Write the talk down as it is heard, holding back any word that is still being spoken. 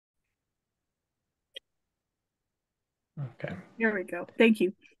Okay. There we go. Thank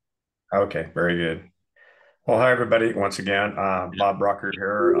you. Okay, very good. Well, hi, everybody. Once again, Bob Brockert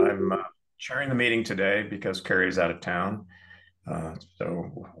here. I'm chairing the meeting today because Carrie's out of town.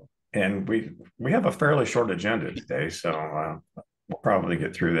 And we have a fairly short agenda today, so we'll probably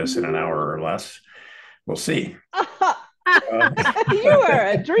get through this in an hour or less. We'll see. Uh, You are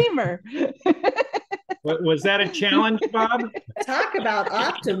a dreamer. Was that a challenge, Bob? Talk about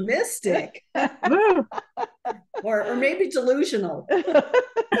optimistic. or maybe delusional.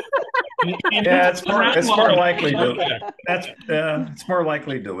 Yeah, it's more likely it's more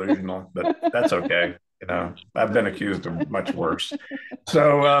likely delusional, but that's okay. I've been accused of much worse.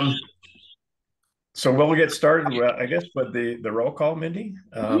 So we'll get started, I guess, with the roll call, Mindy.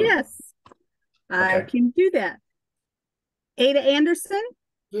 Yes, I Okay. can do that. Ada Anderson.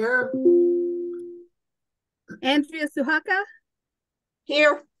 Here. Andrea Suhaka.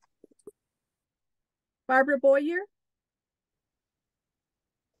 Here. Barbara Boyer.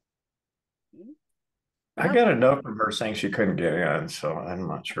 I got a note from her saying she couldn't get in, so I'm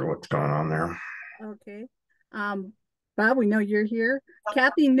not sure what's going on there. Okay. Bob, we know you're here.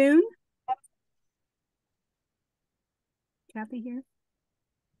 Kathy Noon. Kathy here?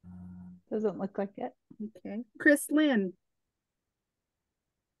 Doesn't look like it. Okay. Chris Lynn.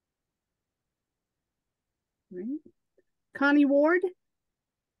 Right. Connie Ward.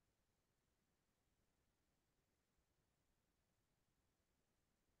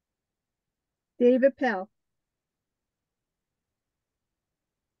 David Pell.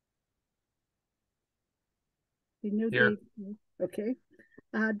 You know Here. Dave. Okay.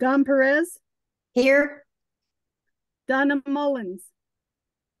 Don Perez. Here. Donna Mullins.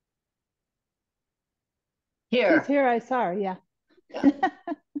 She's here. I saw her. Yeah.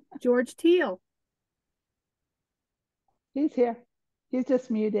 George Teal. He's here. He's just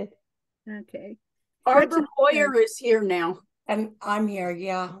muted. Okay. Barbara Boyer is here now. And I'm here.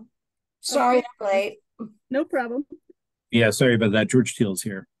 Yeah. Sorry, okay. I'm late. No problem. Yeah, sorry about that. George Teal's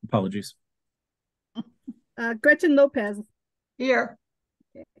here. Apologies. Gretchen Lopez. Here.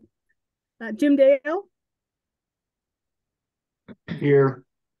 Okay. Jim Dale. Here.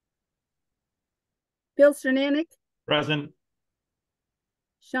 Bill Cernanik. Present.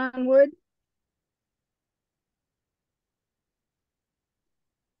 Sean Wood.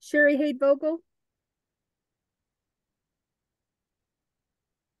 Sherry Haight Vogel.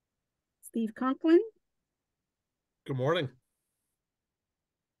 Steve Conklin. Good morning.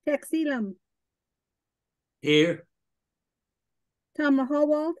 Tex Elam. Here. Tom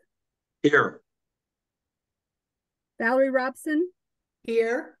Mahowald. Here. Valerie Robson.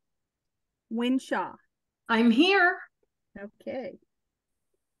 Here. Wynn Shaw. I'm here. Okay.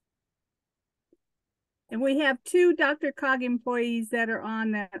 And we have two Dr. Cog employees that are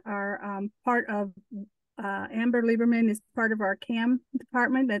on that are part of Amber Lieberman is part of our CAM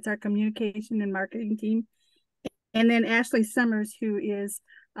department. That's our communication and marketing team. And then Ashley Summers, who is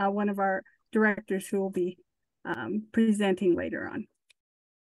one of our directors who will be presenting later on.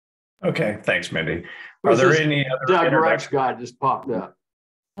 Okay, thanks, Mindy. Are there any other Doug Rex guy just popped up?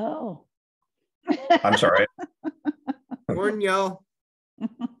 Oh. I'm sorry. Morning, y'all.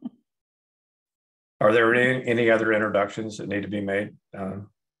 Are there any other introductions that need to be made? I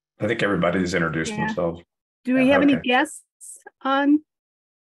think everybody's introduced themselves. Do we have any guests on?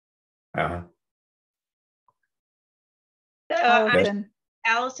 Uh-huh. I'm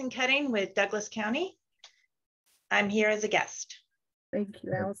Allison Cutting with Douglas County. I'm here as a guest. Thank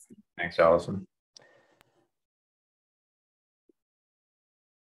you, Allison. Thanks, Allison.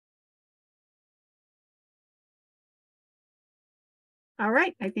 All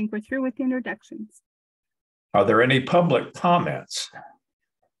right, I think we're through with the introductions. Are there any public comments?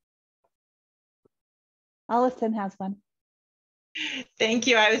 Allison has one. Thank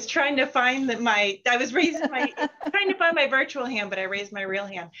you. I was trying to find trying to find my virtual hand, but I raised my real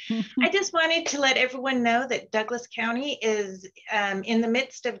hand. I just wanted to let everyone know that Douglas County is in the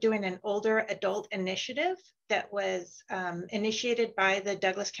midst of doing an older adult initiative that was initiated by the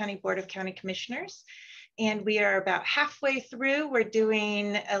Douglas County Board of County Commissioners. And we are about halfway through. We're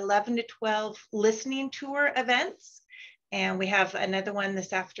doing 11 to 12 listening tour events. And we have another one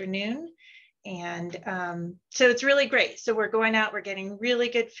this afternoon. And so it's really great. So we're going out, we're getting really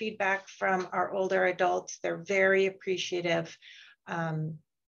good feedback from our older adults. They're very appreciative.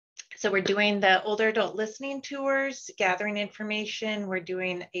 So we're doing the older adult listening tours, gathering information. We're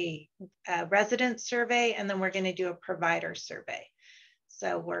doing a resident survey, and then we're going to do a provider survey.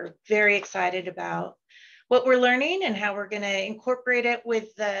 So we're very excited about what we're learning and how we're going to incorporate it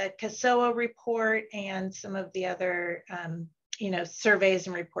with the CASOA report and some of the other surveys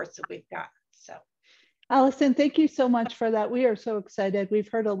and reports that we've got. So Allison, thank you so much for that. We are so excited.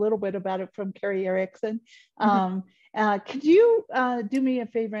 We've heard a little bit about it from Carrie Erickson. Could you do me a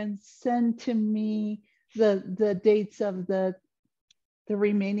favor and send to me the dates of the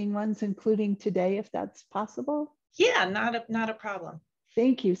remaining ones, including today, if that's possible? Yeah, not a problem.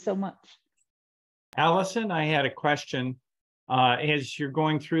 Thank you so much. Allison, I had a question. As you're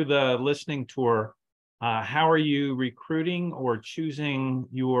going through the listening tour, how are you recruiting or choosing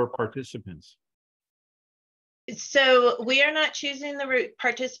your participants? So we are not choosing the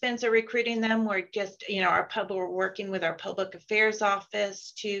participants or recruiting them. We're just, we're working with our public affairs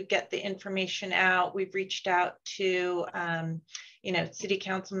office to get the information out. We've reached out to, city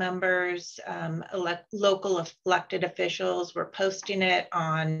council members, local elected officials. We're posting it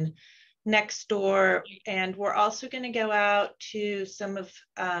on Nextdoor, and we're also going to go out to some of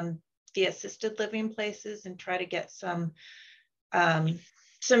the assisted living places and try to get some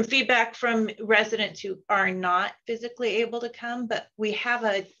feedback from residents who are not physically able to come, but we have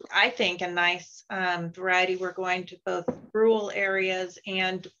I think, a nice variety. We're going to both rural areas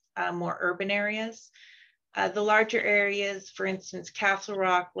and more urban areas. The larger areas, for instance, Castle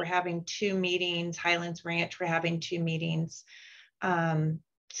Rock, we're having 2 meetings. Highlands Ranch, we're having 2 meetings.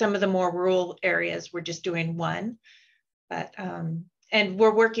 Some of the more rural areas, we're just doing 1. But and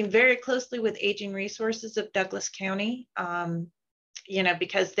we're working very closely with Aging Resources of Douglas County.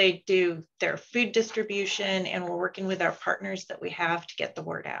 Because they do their food distribution, and we're working with our partners that we have to get the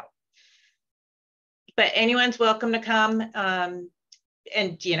word out. But anyone's welcome to come.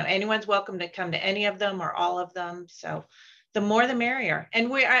 Anyone's welcome to come to any of them or all of them. So the more the merrier. And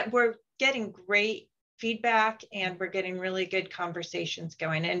we're getting great feedback, and we're getting really good conversations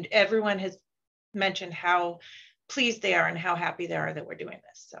going. And everyone has mentioned how pleased they are and how happy they are that we're doing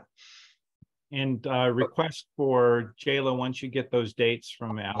this. So. And request for Jayla, once you get those dates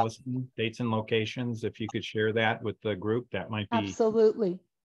from Allison, dates and locations, if you could share that with the group, that might be. Absolutely.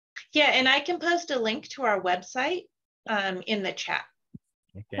 Yeah, and I can post a link to our website in the chat.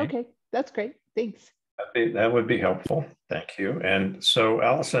 Okay, that's great. Thanks. That would be helpful. Thank you. And so,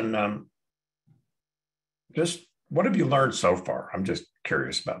 Allison, just what have you learned so far? I'm just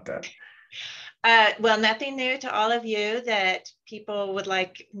curious about that. Well, nothing new to all of you, that people would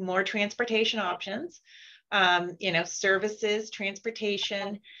like more transportation options, services,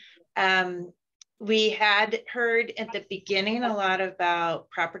 transportation. We had heard at the beginning a lot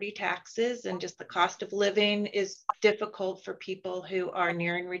about property taxes, and just the cost of living is difficult for people who are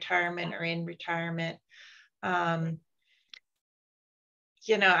nearing retirement or in retirement. I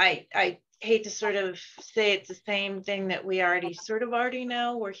hate to sort of say it's the same thing that we already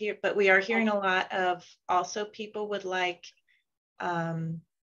know. We're here, but we are hearing a lot of also people would like,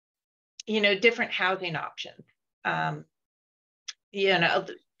 different housing options. Some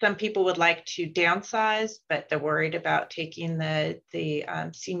people would like to downsize, but they're worried about taking the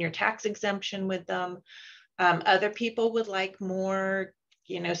senior tax exemption with them. Other people would like more,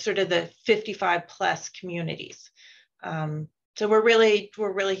 sort of the 55 plus communities. So we're really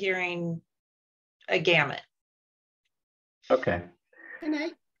hearing a gamut. Okay.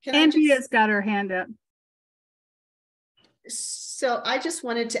 Andrea's got her hand up. So I just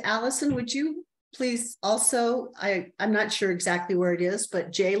wanted to, Allison, would you please also, I'm not sure exactly where it is,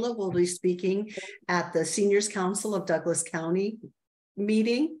 but Jayla will be speaking at the Seniors Council of Douglas County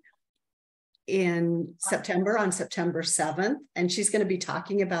meeting in September, on September 7th. And she's going to be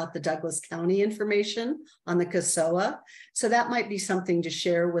talking about the Douglas County information on the CASOA. So that might be something to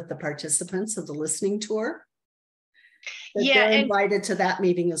share with the participants of the listening tour. Yeah, they're invited to that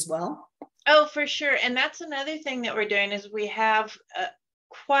meeting as well. Oh, for sure. And that's another thing that we're doing, is we have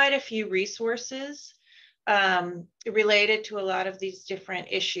quite a few resources related to a lot of these different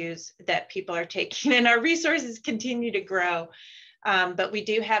issues that people are taking, and our resources continue to grow. But we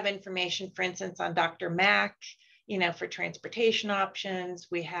do have information, for instance, on Dr. Mack, for transportation options.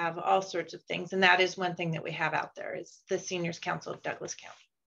 We have all sorts of things. And that is one thing that we have out there, is the Seniors Council of Douglas County.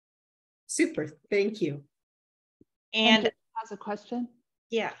 Super. Thank you. And has a question?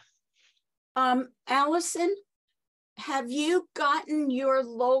 Yeah. Allison, have you gotten your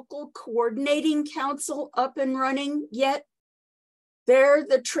local coordinating council up and running yet? They're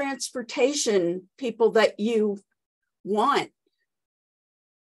the transportation people that you want.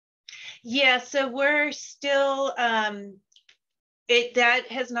 Yeah, so we're still, that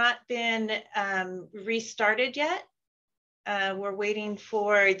has not been restarted yet. We're waiting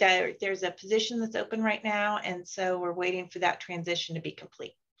for that. There's a position that's open right now, and so we're waiting for that transition to be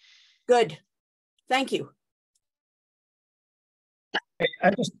complete. Good. Thank you.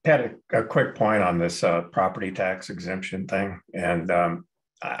 I just had a quick point on this property tax exemption thing. And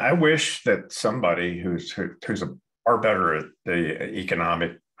I wish that somebody who's far better at the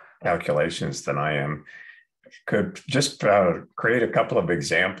economic calculations than I am could just create a couple of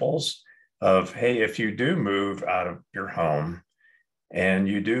examples of, hey, if you do move out of your home and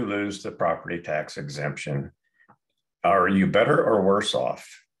you do lose the property tax exemption, are you better or worse off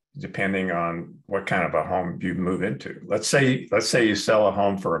depending on what kind of a home you move into? Let's say you sell a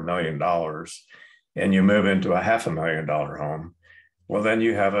home for $1 million and you move into a $500,000 home. Well, then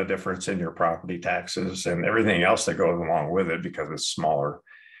you have a difference in your property taxes and everything else that goes along with it because it's smaller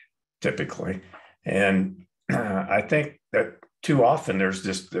typically. And I think that too often there's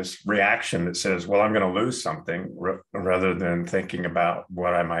just this reaction that says, well, I'm going to lose something rather than thinking about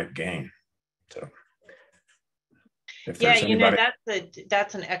what I might gain. So yeah, you know,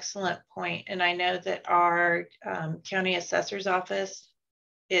 that's an excellent point. And I know that our county assessor's office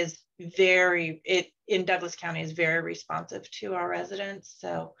is in Douglas County is very responsive to our residents.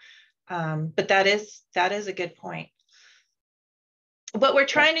 So, but that is a good point. What we're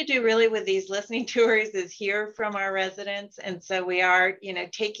trying to do really with these listening tours is hear from our residents. And so we are, you know,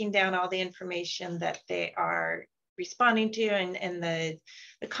 taking down all the information that they are responding to and the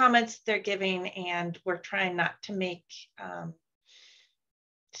comments they're giving. And we're trying not to make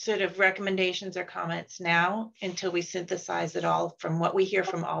sort of recommendations or comments now until we synthesize it all from what we hear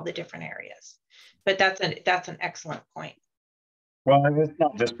from all the different areas. But that's an excellent point. Well, it's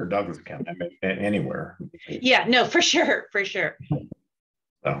not just for Douglas County, I mean, anywhere. Yeah, no, for sure.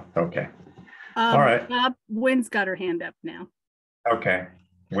 Oh, okay. All right. Bob, Wynn's got her hand up now. Okay.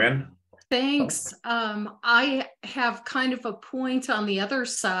 Wynn? Thanks. I have kind of a point on the other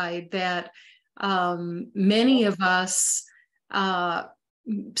side that many of us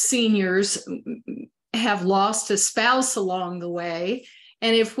seniors have lost a spouse along the way.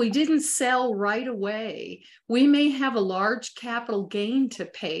 And if we didn't sell right away, we may have a large capital gain to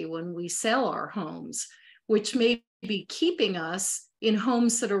pay when we sell our homes, which may be keeping us in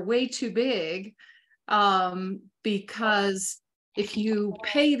homes that are way too big, because if you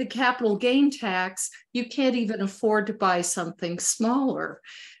pay the capital gain tax, you can't even afford to buy something smaller.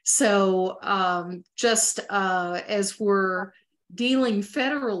 So just as we're dealing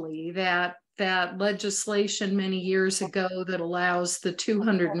federally, that legislation many years ago that allows the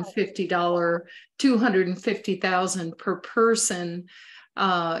 $250,000 per person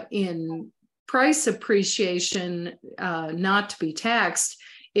in price appreciation not to be taxed.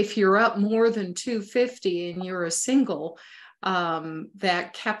 If you're up more than $250 and you're a single,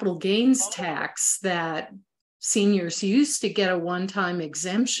 that capital gains tax that seniors used to get a one-time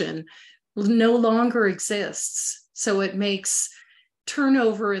exemption no longer exists. So it makes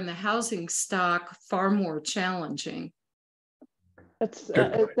turnover in the housing stock far more challenging.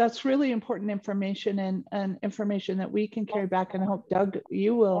 That's really important information and information that we can carry back, and I hope, Doug,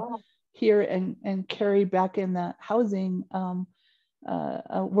 you will hear and carry back in the housing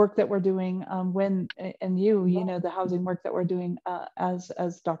work that we're doing when, and you know, the housing work that we're doing as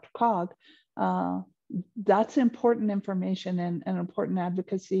Dr. Cog. That's important information and important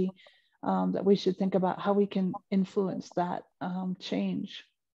advocacy that we should think about how we can influence that change,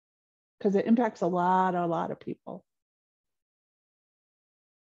 because it impacts a lot of people.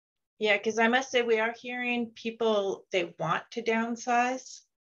 Yeah, because I must say we are hearing people, they want to downsize,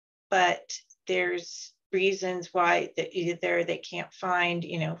 but there's reasons why that either they can't find,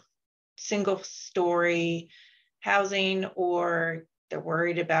 you know, single story housing, or they're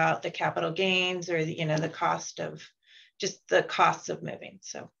worried about the capital gains or the, you know, the costs of moving.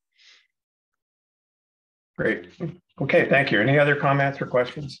 So great. Okay, thank you. Any other comments or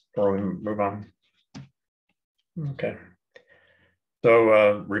questions before we move on? Okay.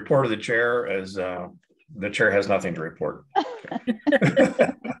 So report of the chair is the chair has nothing to report.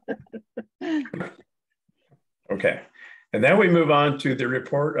 Okay. And then we move on to the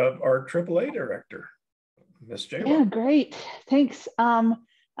report of our AAA director, Ms. Jayla. Yeah, great. Thanks.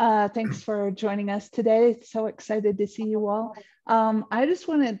 Thanks for joining us today. So excited to see you all. I just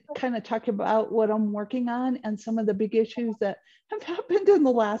want to kind of talk about what I'm working on and some of the big issues that have happened in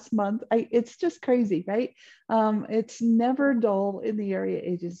the last month. It's just crazy, right? It's never dull in the Area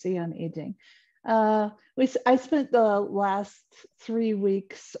Agency on Aging. I spent the last 3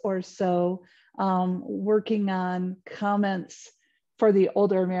 weeks or so working on comments for the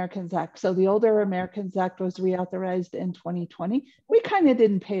Older Americans Act. So the Older Americans Act was reauthorized in 2020. We kind of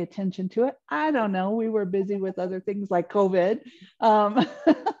didn't pay attention to it. I don't know. We were busy with other things like COVID.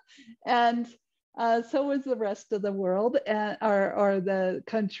 And so was the rest of the world or the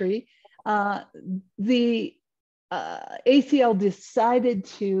country. The ACL decided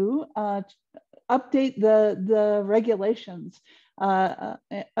to update the regulations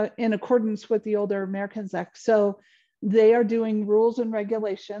in accordance with the Older Americans Act. So they are doing rules and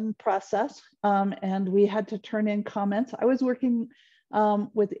regulation process, and we had to turn in comments. I was working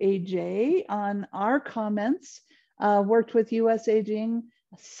with AJ on our comments, worked with US Aging,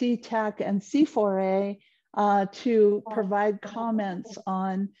 CTAC, and C4A to provide comments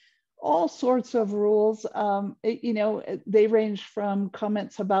on all sorts of rules. You know, they range from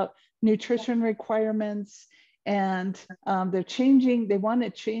comments about nutrition requirements, and they want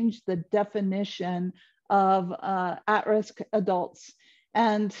to change the definition of at-risk adults.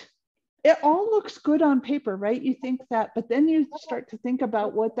 And it all looks good on paper, right? You think that, but then you start to think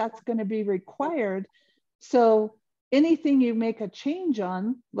about what that's going to be required. So anything you make a change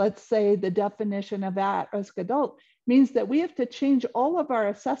on, let's say the definition of at-risk adult, means that we have to change all of our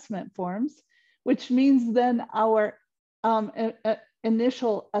assessment forms, which means then our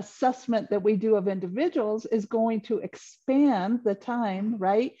initial assessment that we do of individuals is going to expand the time,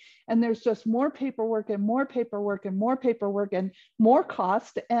 right? And there's just more paperwork and more paperwork and more paperwork and more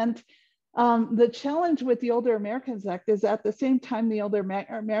cost. And the challenge with the Older Americans Act is at the same time the Older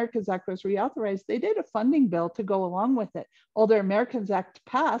Americans Act was reauthorized, they did a funding bill to go along with it. Older Americans Act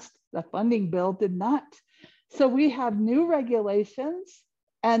passed, the funding bill did not. So we have new regulations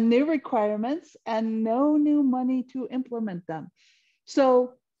and new requirements and no new money to implement them.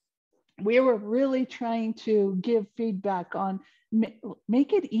 So we were really trying to give feedback on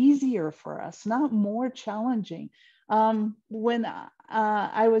make it easier for us, not more challenging. When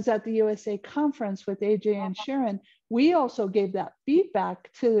I was at the USA conference with AJ and Sharon, we also gave that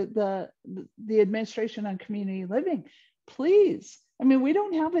feedback to the Administration on Community Living. Please, I mean, we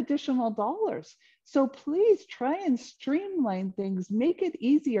don't have additional dollars. So please try and streamline things, make it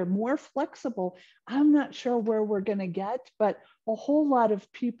easier, more flexible. I'm not sure where we're going to get, but a whole lot of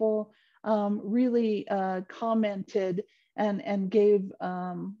people really commented and gave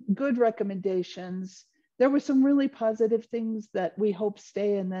good recommendations. There were some really positive things that we hope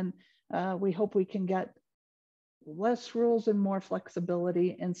stay, and then we hope we can get less rules and more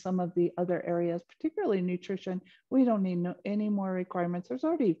flexibility in some of the other areas, particularly nutrition. We don't need any more requirements. There's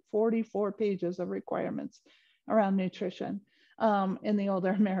already 44 pages of requirements around nutrition in the Older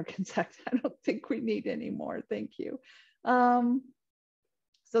Americans Act. I don't think we need any more. Thank you.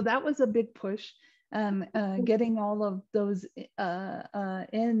 So that was a big push, and getting all of those in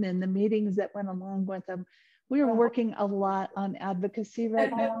and the meetings that went along with them. We are working a lot on advocacy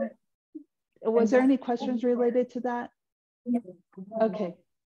right now. Was there any questions related to that? Okay.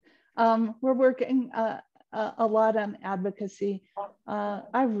 We're working a lot on advocacy.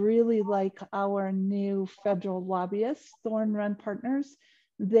 I really like our new federal lobbyists, Thorn Run Partners.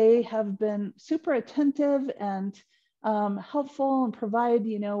 They have been super attentive and helpful and provide,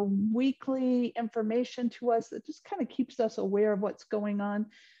 you know, weekly information to us that just kind of keeps us aware of what's going on.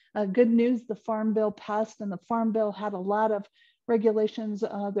 Good news, the Farm Bill passed, and the Farm Bill had a lot of regulations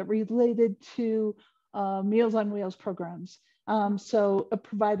that related to Meals on Wheels programs. So it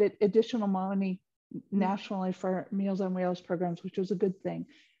provided additional money nationally for Meals on Wheels programs, which was a good thing.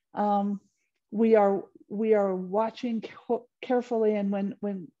 We are watching carefully, and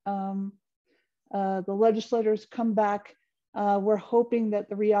when the legislators come back, we're hoping that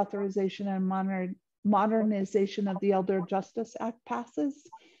the reauthorization and modernization of the Elder Justice Act passes,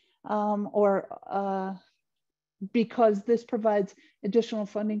 because this provides additional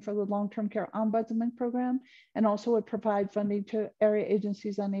funding for the long-term care ombudsman program, and also would provide funding to area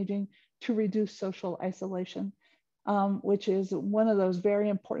agencies on aging to reduce social isolation, which is one of those very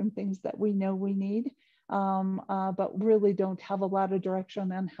important things that we know we need, but really don't have a lot of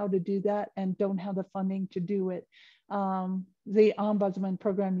direction on how to do that and don't have the funding to do it. The ombudsman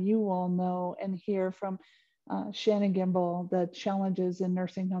program, you all know and hear from Shannon Gimble, the challenges in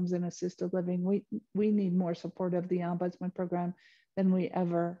nursing homes and assisted living. We need more support of the ombudsman program than we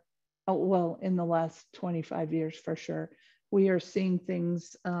ever, well, in the last 25 years for sure. We are seeing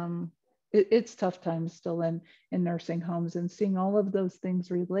things, it's tough times still in nursing homes, and seeing all of those things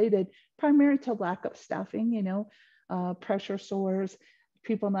related primarily to lack of staffing, you know, pressure sores,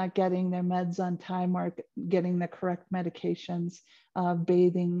 people not getting their meds on time or getting the correct medications,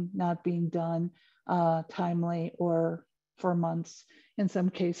 bathing not being done timely or for months in some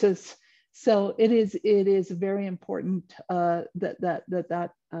cases. So it is very important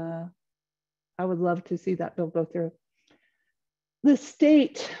that I would love to see that bill go through. The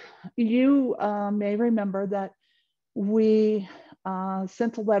state, you may remember that we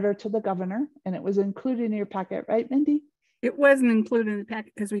sent a letter to the governor, and it was included in your packet, right, Mindy? It wasn't included in the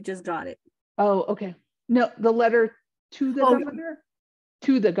packet because we just got it. Oh, okay. No, the letter to the governor?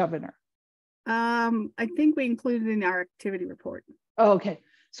 To the governor. I think we included in our activity report. Oh, okay,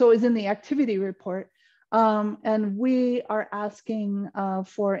 so it's in the activity report. And we are asking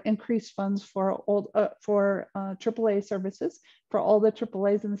for increased funds for AAA services for all the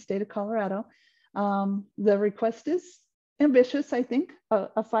AAAs in the state of Colorado. The request is ambitious, I think,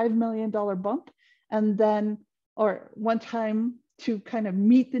 a $5 million bump, and then, or one time to kind of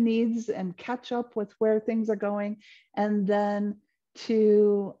meet the needs and catch up with where things are going, and then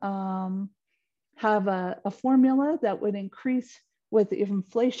to have a formula that would increase with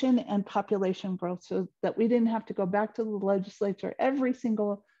inflation and population growth, so that we didn't have to go back to the legislature every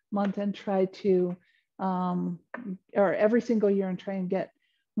single month and try to, or every single year and try and get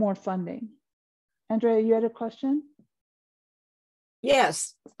more funding. Andrea, you had a question?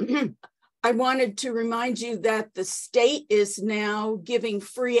 Yes. I wanted to remind you that the state is now giving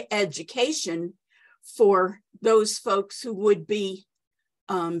free education for those folks who would be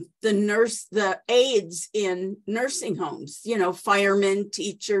the aides in nursing homes, you know, firemen,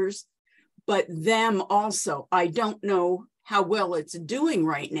 teachers, but them also. I don't know how well it's doing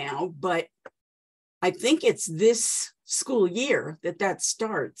right now, but I think it's this school year that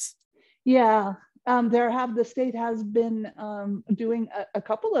starts. Yeah, the state has been doing a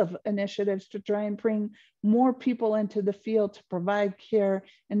couple of initiatives to try and bring more people into the field to provide care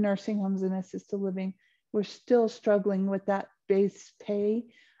in nursing homes and assisted living. We're still struggling with that base pay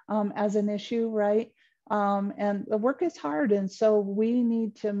as an issue, right? And the work is hard, and so we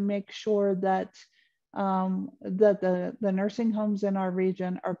need to make sure that that the nursing homes in our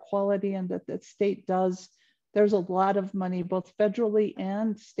region are quality, and that the state does. There's a lot of money, both federally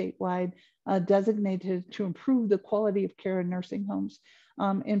and statewide, designated to improve the quality of care in nursing homes.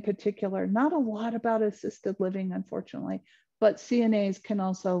 In particular, not a lot about assisted living, unfortunately, but CNAs can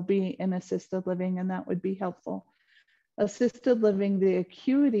also be in assisted living, and that would be helpful. Assisted living, the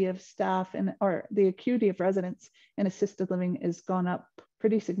acuity of staff or the acuity of residents in assisted living is gone up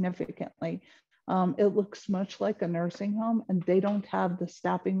pretty significantly. It looks much like a nursing home, and they don't have the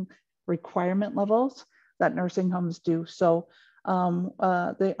staffing requirement levels that nursing homes do. So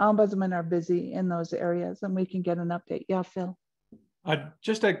the ombudsman are busy in those areas, and we can get an update. Yeah, Phil.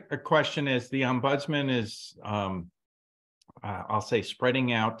 Just a question is, the ombudsman is, I'll say,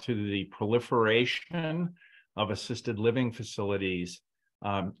 spreading out to the proliferation of assisted living facilities.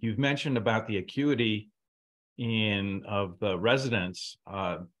 You've mentioned about the acuity of the residents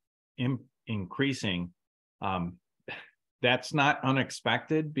increasing. That's not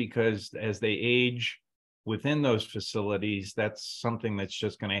unexpected, because as they age within those facilities, that's something that's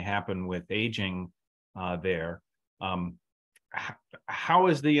just going to happen with aging there. How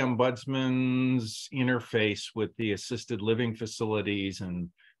is the ombudsman's interface with the assisted living facilities, and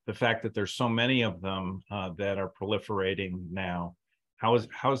the fact that there's so many of them that are proliferating now? How's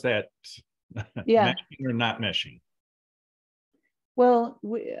that meshing or not meshing? Well,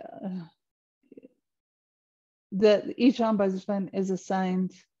 each ombudsman is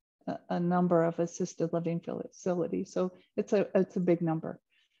assigned a number of assisted living facilities, so it's a big number,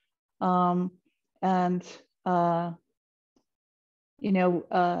 you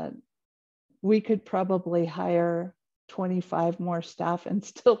know, we could probably hire 25 more staff and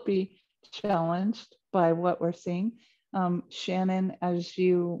still be challenged by what we're seeing. Shannon, as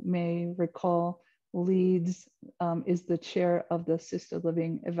you may recall, leads, is the chair of the Assisted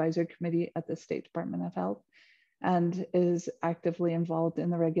Living Advisory Committee at the State Department of Health, and is actively involved in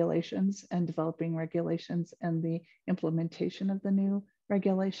the regulations and developing regulations and the implementation of the new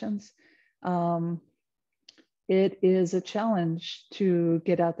regulations. It is a challenge to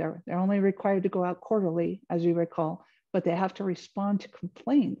get out there. They're only required to go out quarterly, as you recall, but they have to respond to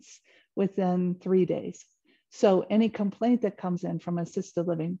complaints within 3 days. So any complaint that comes in from assisted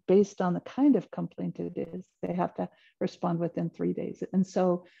living, based on the kind of complaint it is, they have to respond within 3 days. And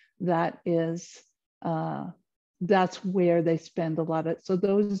so that is, that's where they spend a lot of, so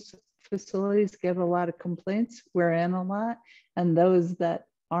those facilities get a lot of complaints, we're in a lot, and those that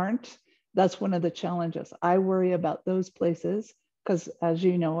aren't, that's one of the challenges. I worry about those places because, as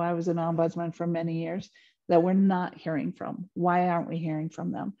you know, I was an ombudsman for many years, that we're not hearing from. Why aren't we hearing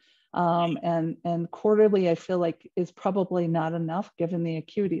from them? And quarterly, I feel like is probably not enough given the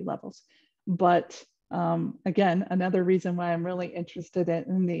acuity levels. But again, another reason why I'm really interested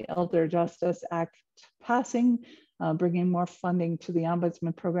in the Elder Justice Act passing, bringing more funding to the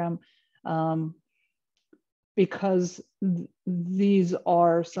Ombudsman program, because these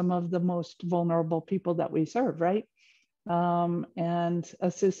are some of the most vulnerable people that we serve, right? And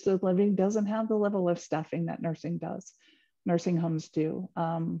assisted living doesn't have the level of staffing that nursing does, nursing homes do.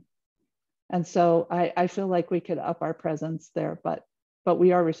 And so I feel like we could up our presence there, but but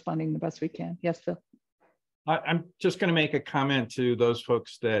we are responding the best we can. Yes, Phil. I'm just going to make a comment to those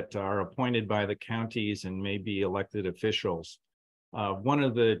folks that are appointed by the counties and may be elected officials. One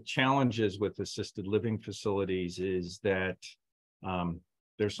of the challenges with assisted living facilities is that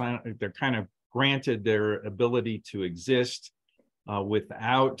they're kind of granted their ability to exist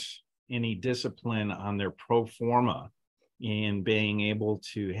without any discipline on their pro forma in being able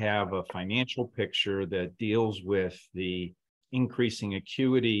to have a financial picture that deals with the increasing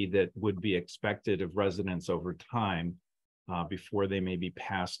acuity that would be expected of residents over time before they may be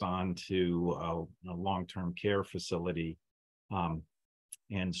passed on to a long-term care facility.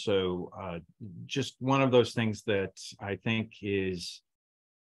 And so just one of those things that I think is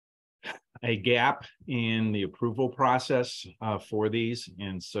a gap in the approval process for these.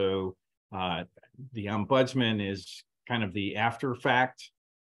 And so the ombudsman is kind of the after fact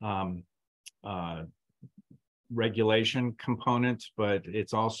regulation component, but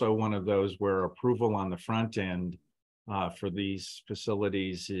it's also one of those where approval on the front end for these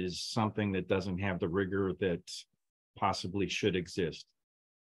facilities is something that doesn't have the rigor that possibly should exist.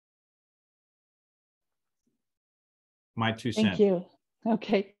 My 2 cents. Thank you.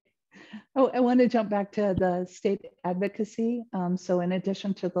 Okay. Oh, I want to jump back to the state advocacy. So in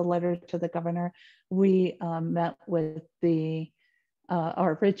addition to the letter to the governor, we met with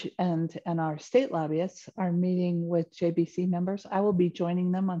our Rich and our state lobbyists are meeting with JBC members. I will be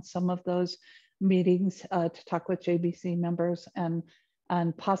joining them on some of those meetings to talk with JBC members and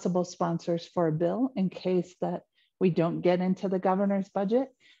possible sponsors for a bill in case that we don't get into the governor's budget.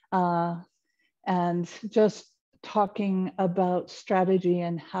 And just talking about strategy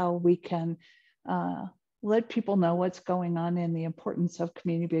and how we can let people know what's going on and the importance of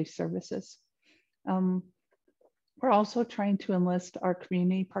community-based services. We're also trying to enlist our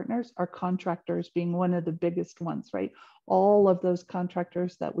community partners, our contractors being one of the biggest ones, right? All of those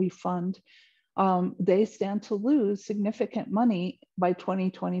contractors that we fund, they stand to lose significant money by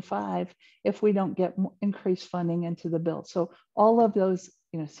 2025 if we don't get increased funding into the bill. So all of those,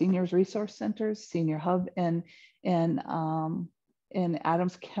 seniors resource centers, senior hub in Adams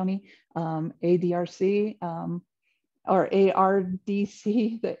County, ADRC, or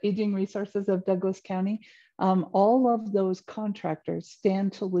ARDC, the Aging Resources of Douglas County, all of those contractors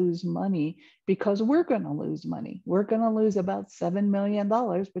stand to lose money because we're going to lose money. We're going to lose about $7 million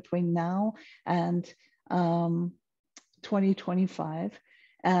between now and 2025.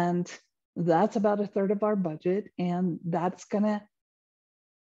 And that's about 1/3 of our budget. And that's going to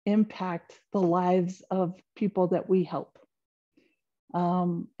impact the lives of people that we help.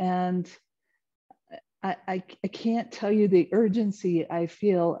 And I can't tell you the urgency I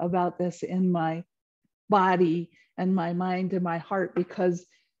feel about this in my body and my mind and my heart, because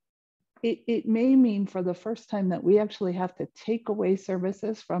it may mean for the first time that we actually have to take away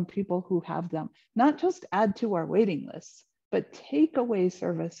services from people who have them, not just add to our waiting lists, but take away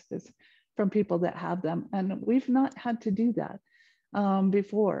services from people that have them. And we've not had to do that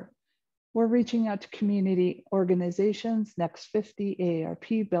before. We're reaching out to community organizations, Next 50,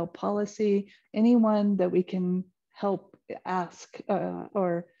 AARP, Bill Policy, anyone that we can help ask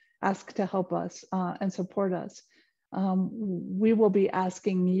to help us and support us. We will be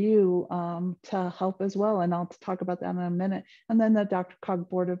asking you to help as well, and I'll talk about that in a minute. And then the Dr. Cog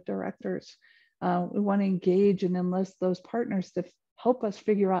Board of Directors. We want to engage and enlist those partners to help us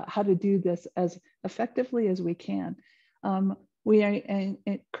figure out how to do this as effectively as we can. We are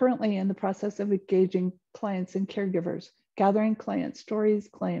currently in the process of engaging clients and caregivers, gathering client stories,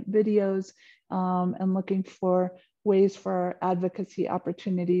 client videos, and looking for ways for advocacy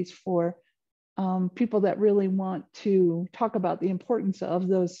opportunities for people that really want to talk about the importance of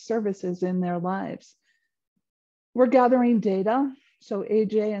those services in their lives. We're gathering data. So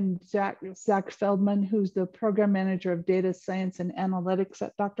AJ and Zach Feldman, who's the program manager of data science and analytics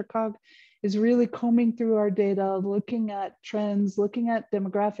at Dr. Cog, is really combing through our data, looking at trends, looking at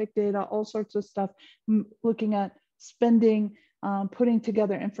demographic data, all sorts of stuff, looking at spending, putting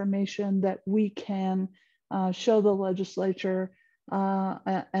together information that we can show the legislature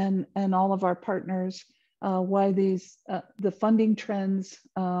and all of our partners why these, the funding trends,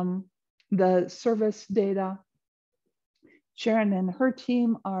 the service data. Sharon and her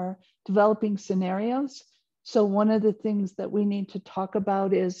team are developing scenarios. So one of the things that we need to talk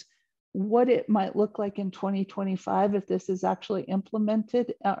about is what it might look like in 2025 if this is actually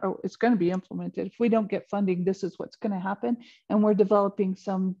implemented, or it's going to be implemented. If we don't get funding, this is what's going to happen. And we're developing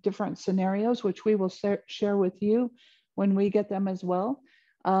some different scenarios, which we will share with you when we get them as well.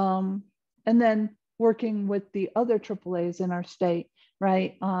 And then working with the other AAAs in our state,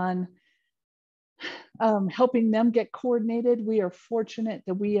 right, on helping them get coordinated. We are fortunate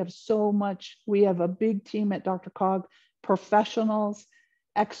that we have we have a big team at Dr. Cog, professionals,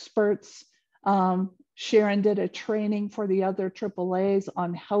 experts. Sharon did a training for the other AAAs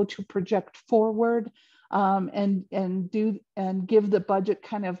on how to project forward and give the budget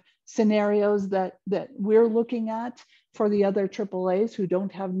kind of scenarios that we're looking at for the other AAAs who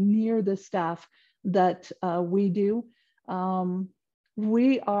don't have near the staff that we do.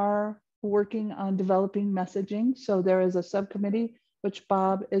 We are working on developing messaging. So there is a subcommittee, which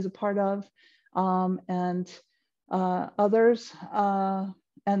Bob is a part of, and others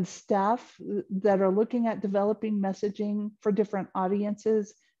and staff that are looking at developing messaging for different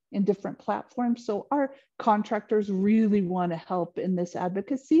audiences in different platforms. So our contractors really want to help in this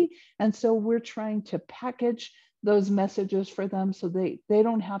advocacy. And so we're trying to package those messages for them so they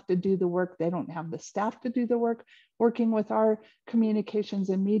don't have to do the work. They don't have the staff to do the work, working with our communications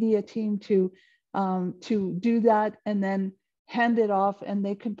and media team to do that and then hand it off, and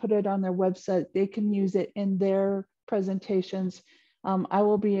they can put it on their website. They can use it in their presentations. I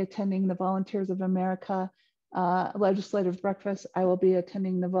will be attending the Volunteers of America legislative breakfast. I will be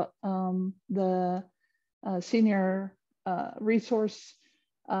attending the senior resource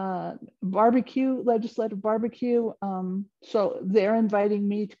barbecue, legislative barbecue. So they're inviting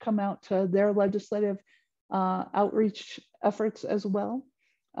me to come out to their legislative outreach efforts as well.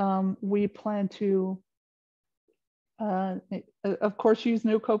 We plan to, of course, use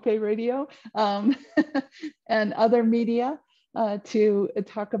No Copay Radio and other media to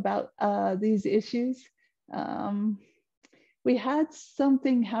talk about these issues. We had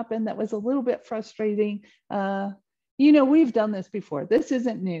something happen that was a little bit frustrating. You know, we've done this before. This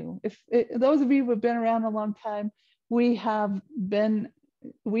isn't new. Those of you who have been around a long time, we go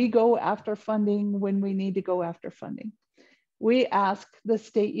after funding when we need to go after funding. We ask the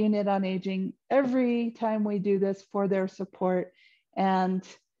State Unit on Aging every time we do this for their support, and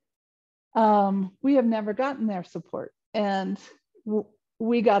we have never gotten their support. And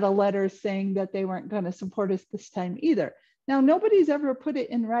we got a letter saying that they weren't going to support us this time either. Now, nobody's ever put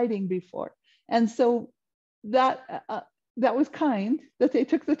it in writing before. And so that was kind that they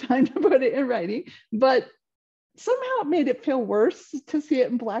took the time to put it in writing, but somehow it made it feel worse to see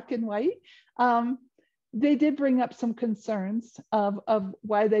it in black and white. They did bring up some concerns of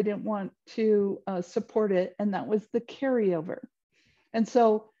why they didn't want to support it, and that was the carryover. And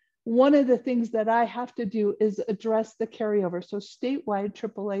so one of the things that I have to do is address the carryover. So statewide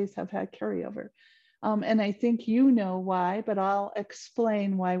AAAs have had carryover. And I think you know why, but I'll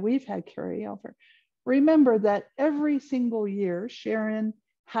explain why we've had carryover. Remember that every single year, Sharon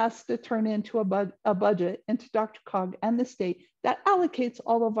has to turn into a budget into Dr. Cog and the state that allocates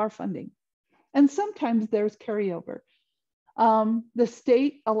all of our funding. And sometimes there's carryover. The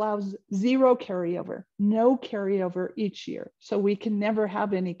state allows zero carryover, no carryover each year. So we can never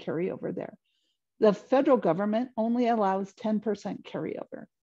have any carryover there. The federal government only allows 10% carryover.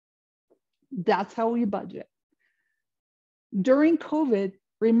 That's how we budget. During COVID,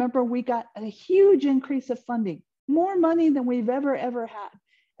 remember, we got a huge increase of funding, more money than we've ever had.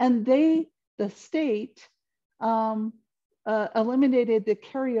 And the state eliminated the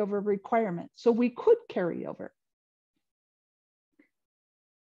carryover requirement. So we could carry over.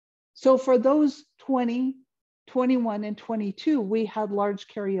 So for those 20, 21, and 22, we had large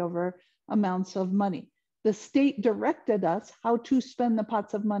carryover amounts of money. The state directed us how to spend the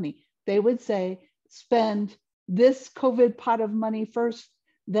pots of money. They would say, spend this COVID pot of money first,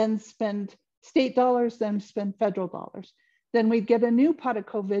 then spend state dollars, then spend federal dollars. Then we'd get a new pot of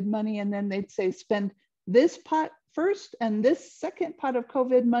COVID money, and then they'd say, spend this pot first, and this second pot of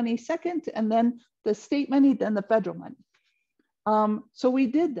COVID money second, and then the state money, then the federal money. So we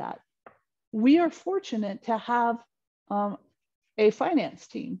did that. We are fortunate to have a finance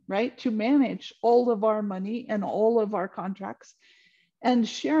team, right, to manage all of our money and all of our contracts. And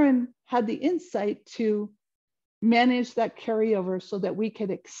Sharon had the insight to manage that carryover so that we could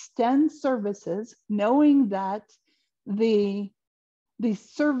extend services, knowing that the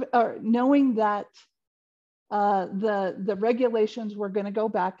regulations were going to go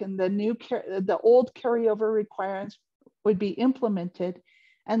back and the old carryover requirements would be implemented.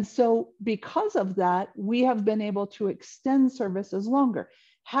 And so because of that, we have been able to extend services longer.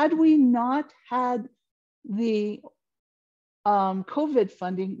 Had we not had the COVID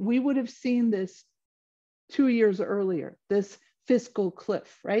funding, we would have seen this 2 years earlier, this fiscal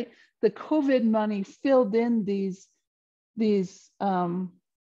cliff, right? The COVID money filled in these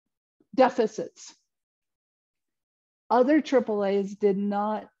deficits. Other AAAs did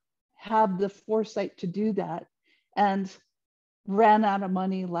not have the foresight to do that. And ran out of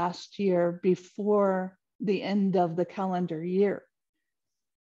money last year before the end of the calendar year.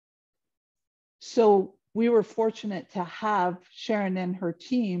 So we were fortunate to have Sharon and her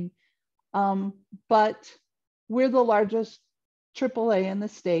team, but we're the largest AAA in the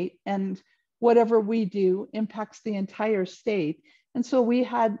state, and whatever we do impacts the entire state. And so we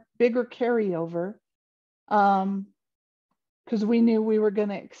had bigger carryover because we knew we were going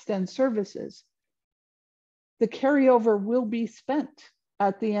to extend services. The carryover will be spent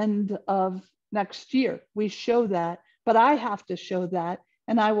at the end of next year. We show that, but I have to show that,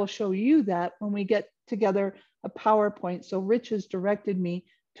 and I will show you that when we get together a PowerPoint. So Rich has directed me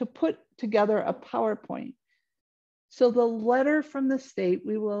to put together a PowerPoint. So the letter from the state,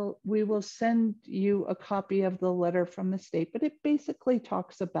 we will send you a copy of the letter from the state, but it basically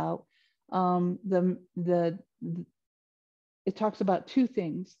talks about it talks about two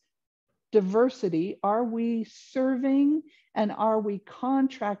things. Diversity, are we serving and are we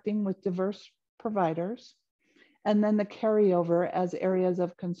contracting with diverse providers? And then the carryover as areas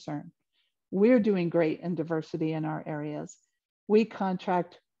of concern. We're doing great in diversity in our areas. We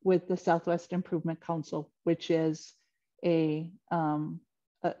contract with the Southwest Improvement Council, which is an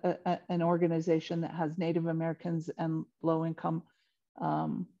organization that has Native Americans and low-income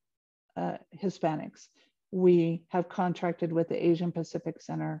Hispanics. We have contracted with the Asian Pacific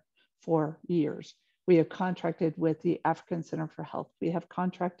Center for years. We have contracted with the African Center for Health. We have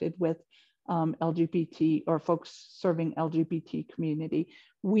contracted with LGBT or folks serving LGBT community.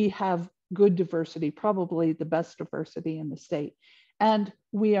 We have good diversity, probably the best diversity in the state. And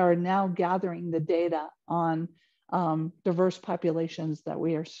we are now gathering the data on diverse populations that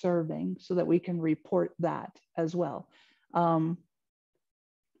we are serving so that we can report that as well.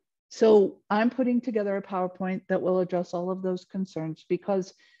 So I'm putting together a PowerPoint that will address all of those concerns,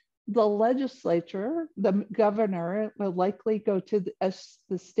 because the legislature, the governor, will likely go to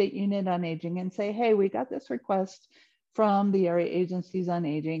the State Unit on Aging and say, hey, we got this request from the area agencies on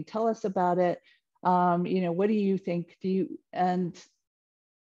aging. Tell us about it. What do you think? And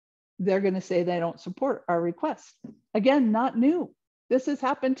they're going to say they don't support our request. Again, not new. This has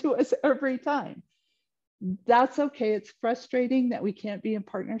happened to us every time. That's okay. It's frustrating that we can't be in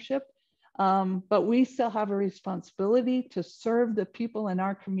partnership, but we still have a responsibility to serve the people in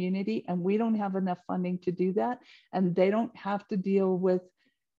our community, and we don't have enough funding to do that. And they don't have to deal with,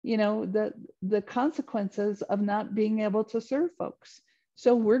 the consequences of not being able to serve folks.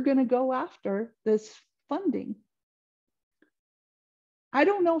 So we're going to go after this funding. I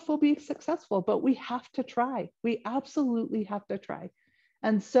don't know if we'll be successful, but we have to try. We absolutely have to try.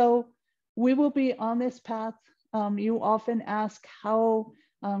 And so we will be on this path. You often ask, how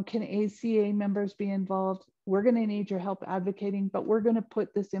can ACA members be involved? We're going to need your help advocating, but we're going to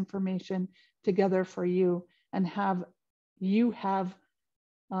put this information together for you and have you have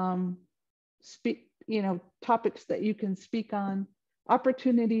topics that you can speak on,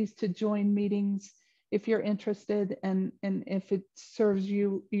 opportunities to join meetings if you're interested, and if it serves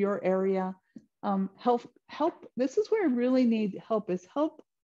your area. Help. This is where I really need help, is help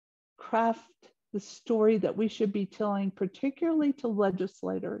craft the story that we should be telling, particularly to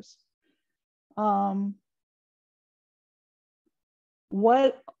legislators. What's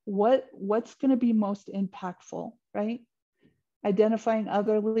going to be most impactful, right? Identifying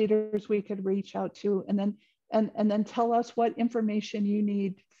other leaders we could reach out to, and then tell us what information you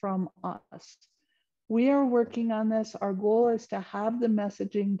need from us. We are working on this. Our goal is to have the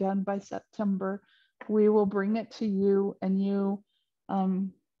messaging done by September. We will bring it to you, and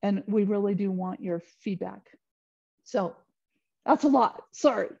we really do want your feedback. So that's a lot,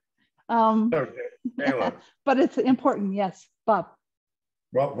 sorry. Okay. Hey, but it's important, yes, Bob.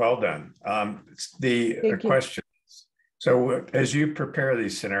 well done. The question is, so as you prepare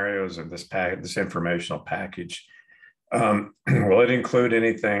these scenarios of this informational package, will it include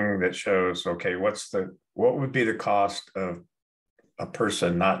anything that shows, okay, what would be the cost of a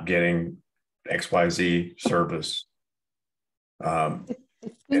person not getting XYZ service? I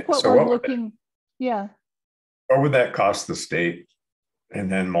think what we're looking, yeah. What would that cost the state? And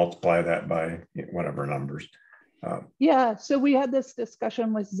then multiply that by whatever numbers. Yeah, so we had this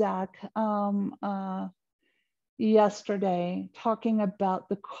discussion with Zach yesterday, talking about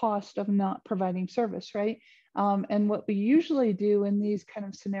the cost of not providing service, right? And what we usually do in these kind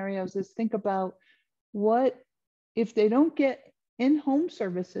of scenarios is think about, what if they don't get in-home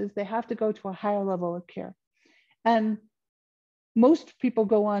services, they have to go to a higher level of care. And most people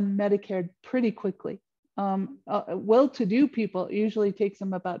go on Medicare pretty quickly. Well-to-do people, it usually takes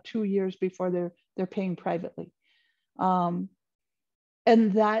them about 2 years before they're paying privately. And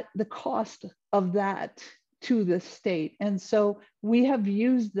that the cost of that to the state. And so we have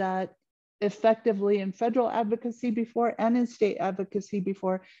used that effectively in federal advocacy before and in state advocacy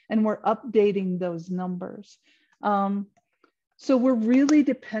before, and we're updating those numbers. So we're really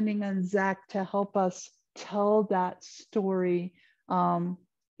depending on Zach to help us tell that story.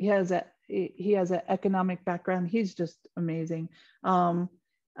 He has an economic background. He's just amazing. But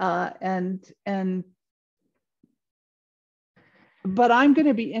I'm going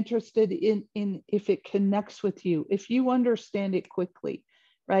to be interested in if it connects with you, if you understand it quickly,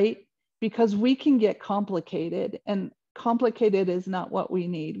 right? Because we can get complicated, and complicated is not what we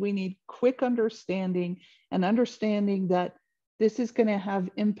need. We need quick understanding, and understanding that this is going to have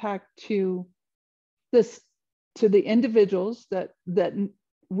impact to the individuals that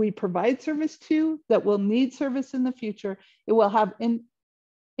we provide service to, that will need service in the future. It will have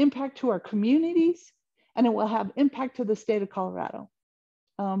impact to our communities, and it will have impact to the state of Colorado.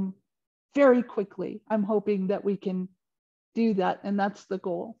 Very quickly, I'm hoping that we can do that, and that's the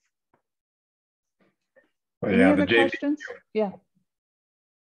goal. Well, Any other questions? Yeah.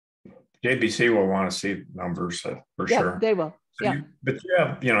 JBC will want to see numbers for sure. They will. So yeah. But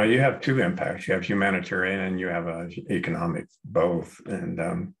you have two impacts. You have humanitarian and you have economic, both.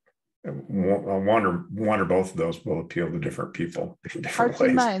 And one or both of those will appeal to different people. Hearts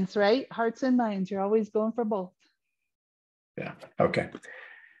and minds, right? Hearts and minds. You're always going for both. Yeah. Okay.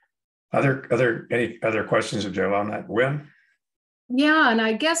 Any other questions of Joe on that? Wynn? Yeah, and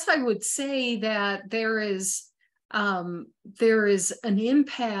I guess I would say that there is an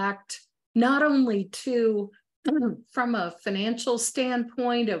impact not only to from a financial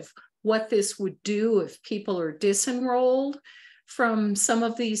standpoint of what this would do if people are disenrolled from some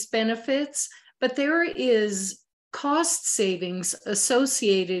of these benefits, but there is cost savings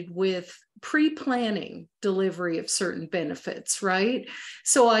associated with pre-planning delivery of certain benefits, right?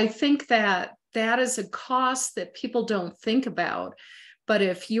 So I think that is a cost that people don't think about. But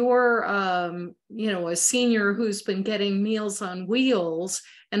if you're, a senior who's been getting Meals on Wheels,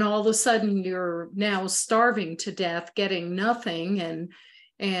 and all of a sudden you're now starving to death, getting nothing,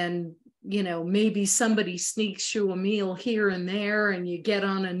 and maybe somebody sneaks you a meal here and there, and you get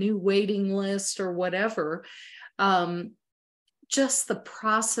on a new waiting list or whatever, just the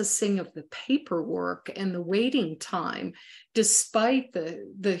processing of the paperwork and the waiting time, despite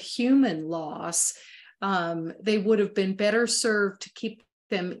the human loss, they would have been better served to keep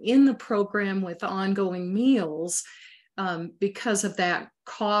them in the program with ongoing meals because of that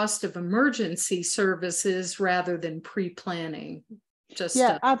cost of emergency services rather than pre-planning.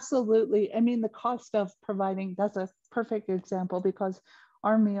 Absolutely. I mean, the cost of providing, that's a perfect example, because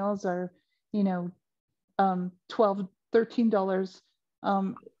our meals are, $12, $13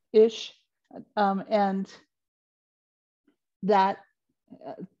 ish, and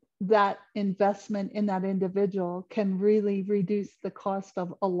that investment in that individual can really reduce the cost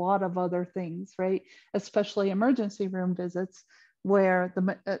of a lot of other things, right? Especially emergency room visits, where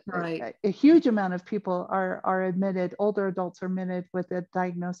a huge amount of people are admitted, older adults are admitted with a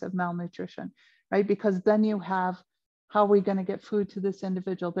diagnosis of malnutrition, right? Because then you have, how are we going to get food to this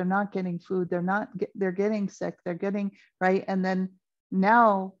individual? They're not getting food. They're getting sick. They're getting, right? And then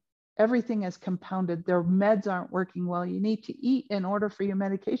now everything is compounded. Their meds aren't working well. You need to eat in order for your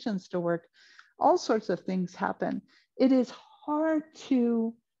medications to work. All sorts of things happen. It is hard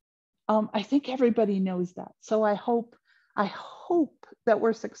to, I think everybody knows that. So I hope that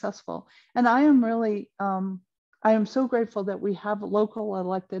we're successful. And I am really, I am so grateful that we have local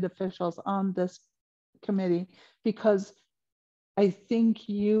elected officials on this committee, because I think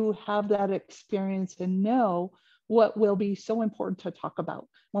you have that experience and know what will be so important to talk about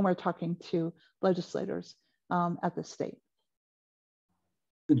when we're talking to legislators at the state.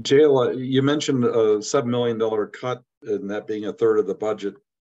 Jayla, you mentioned a $7 million cut, and that being a third of the budget.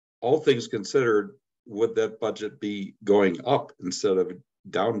 All things considered, would that budget be going up instead of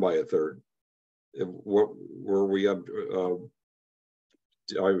down by a third? What were we up?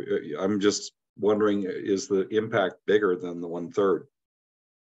 I'm just wondering, is the impact bigger than the 1/3?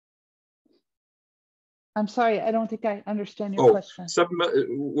 I'm sorry, I don't think I understand your question. $7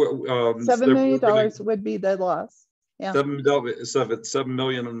 million would be the loss. Yeah. $7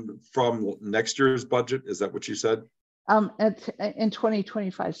 million from next year's budget. Is that what you said? In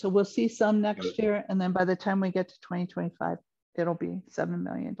 2025. So we'll see some next year, and then by the time we get to 2025, it'll be $7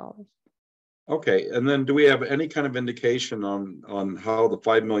 million. Okay, and then do we have any kind of indication on how the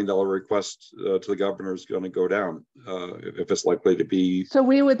 $5 million request to the governor is going to go down, if it's likely to be? So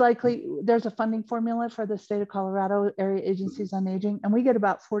we would there's a funding formula for the state of Colorado area agencies on aging, and we get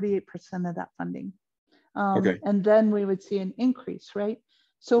about 48% of that funding. Okay. And then we would see an increase, right?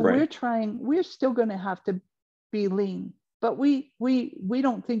 So we're still going to have to be lean. But we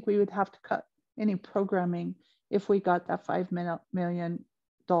don't think we would have to cut any programming if we got that $5 million.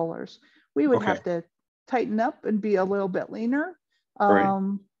 We would have to tighten up and be a little bit leaner.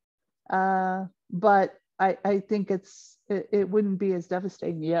 But I think it wouldn't be as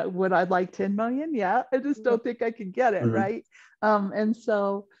devastating. Yeah, would I like 10 million? Yeah, I just don't think I could get it, right? And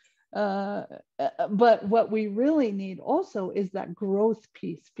so, but what we really need also is that growth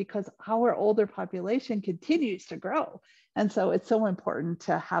piece, because our older population continues to grow. And so it's so important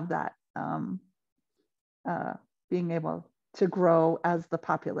to have that being able to grow as the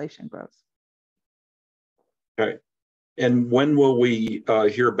population grows. Okay. And when will we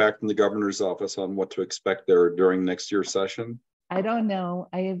hear back from the governor's office on what to expect there during next year's session? I don't know.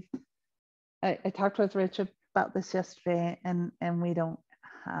 I talked with Rich about this yesterday, and we don't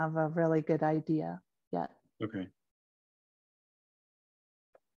have a really good idea yet. Okay.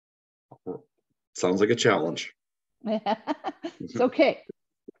 Sounds like a challenge. It's okay.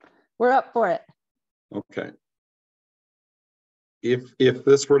 We're up for it. Okay. If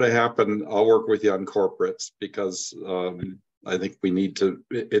this were to happen, I'll work with you on corporates, because I think we need to,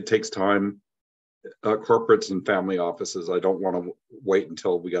 it takes time. Corporates and family offices, I don't want to wait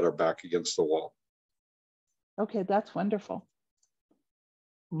until we got our back against the wall. Okay, that's wonderful.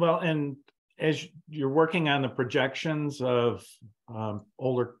 Well, and as you're working on the projections of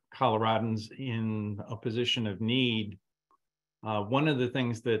older Coloradans in a position of need, one of the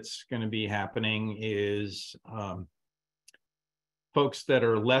things that's going to be happening is folks that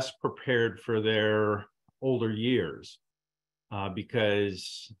are less prepared for their older years,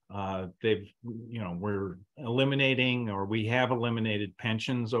 because we're eliminating, or we have eliminated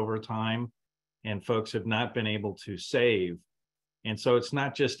pensions over time, and folks have not been able to save. And so it's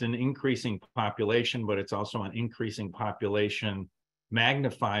not just an increasing population, but it's also an increasing population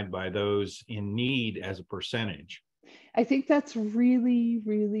magnified by those in need as a percentage. I think that's really,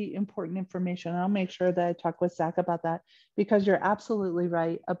 really important information. I'll make sure that I talk with Zach about that, because you're absolutely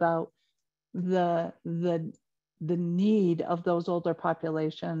right about the need of those older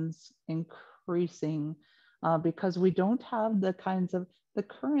populations increasing, because we don't have the kinds of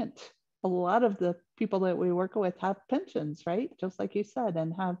a lot of the people that we work with have pensions, right? Just like you said,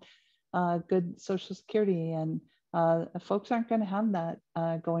 and have good Social Security, and folks aren't going to have that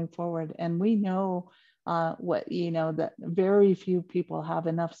going forward. And we know that very few people have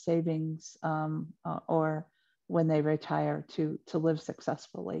enough savings or when they retire to live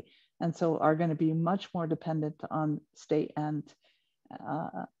successfully, and so are going to be much more dependent on state and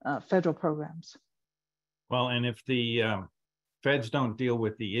federal programs. Well, and if the feds don't deal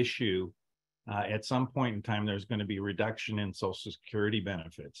with the issue, at some point in time, there's going to be reduction in Social Security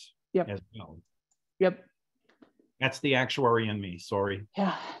benefits. Yep. As well. Yep. That's the actuary in me, sorry.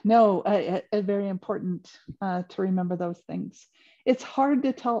 Yeah, no, very important to remember those things. It's hard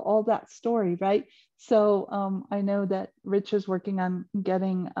to tell all that story, right? So I know that Rich is working on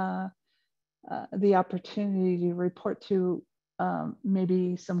getting the opportunity to report to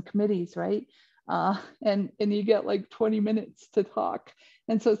maybe some committees, right? And you get like 20 minutes to talk.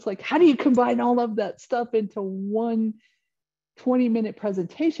 And so it's like, how do you combine all of that stuff into one 20-minute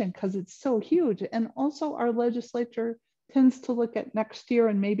presentation, because it's so huge? And also our legislature tends to look at next year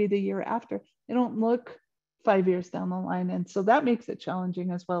and maybe the year after. They don't look 5 years down the line. And so that makes it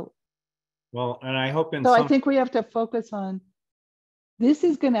challenging as well. Well, and I hope I think we have to focus on, this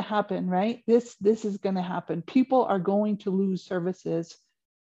is going to happen, right? This is going to happen. People are going to lose services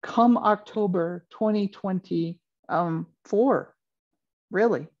come October 2024,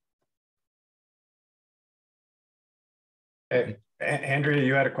 really. Hey, Andrea,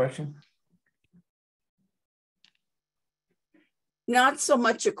 you had a question? Not so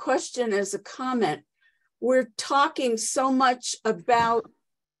much a question as a comment. We're talking so much about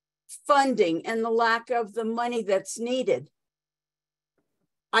funding and the lack of the money that's needed.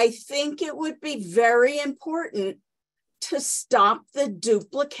 I think it would be very important to stop the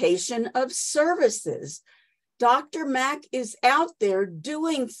duplication of services. Dr. Mack is out there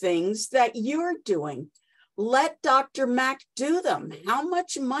doing things that you're doing. Let Dr. Mack do them. How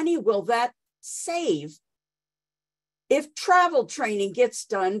much money will that save if travel training gets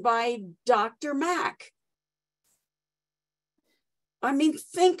done by Dr. Mack? I mean,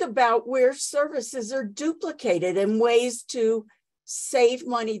 think about where services are duplicated and ways to save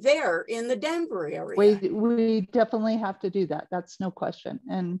money there in the Denver area. We definitely have to do that. That's no question.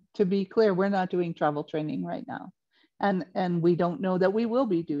 And to be clear, we're not doing travel training right now. And we don't know that we will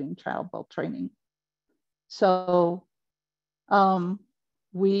be doing travel training. So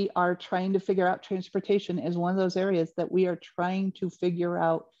we are trying to figure out, transportation is one of those areas that we are trying to figure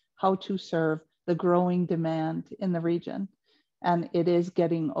out how to serve the growing demand in the region, and it is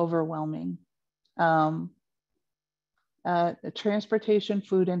getting overwhelming. Transportation,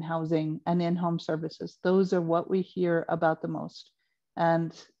 food and housing, and in-home services. Those are what we hear about the most.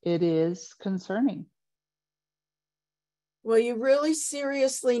 And it is concerning. Well, you really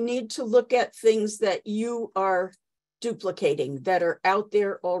seriously need to look at things that you are duplicating, that are out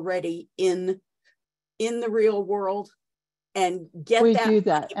there already in the real world, and get we that do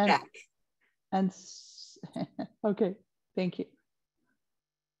that money back. And okay, thank you.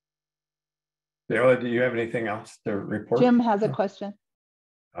 Leola, do you have anything else to report? Jim has a question.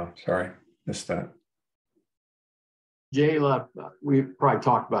 Oh, sorry, missed that. Jayla, we've probably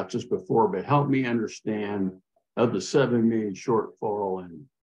talked about this before, but help me understand, of the 7 million shortfall in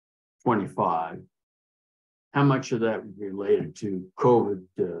 25, how much of that was related to COVID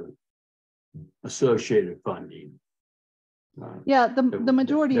associated funding? Yeah, the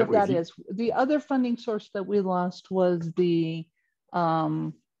majority of that is. The other funding source that we lost was the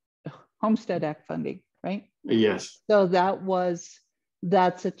Homestead Act funding, right? Yes. So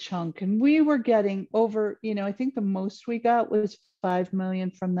that's a chunk. And we were getting over, I think the most we got was 5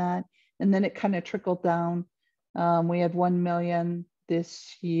 million from that. And then it kind of trickled down. We had 1 million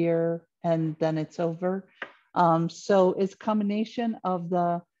this year, and then it's over. So it's a combination of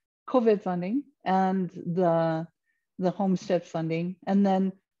the COVID funding and the homestead funding. And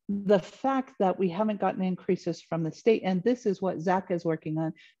then the fact that we haven't gotten increases from the state, and this is what Zach is working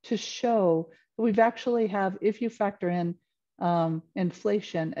on, to show that we've actually have, if you factor in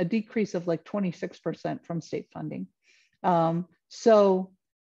inflation, a decrease of like 26% from state funding. So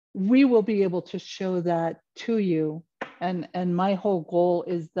we will be able to show that to you. And my whole goal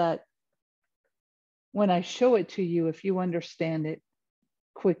is that when I show it to you, if you understand it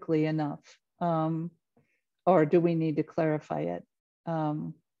quickly enough, or do we need to clarify it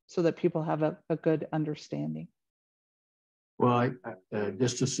so that people have a good understanding? Well,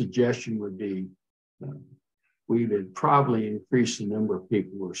 just a suggestion would be, we would probably increase the number of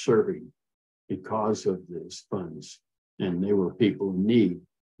people we're serving because of these funds. And they were people in need,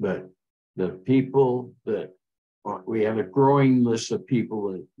 but the people that we have a growing list of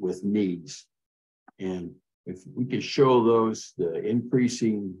people with needs. And if we could show those, the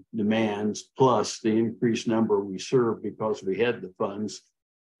increasing demands plus the increased number we serve because we had the funds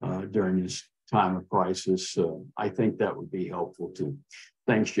during this time of crisis, I think that would be helpful too.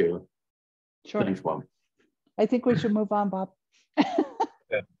 Thanks, Jayla. Sure. Thanks, Bob. I think we should move on, Bob.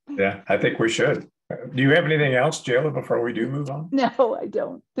 Yeah, I think we should. Do you have anything else, Jayla, before we do move on? No, I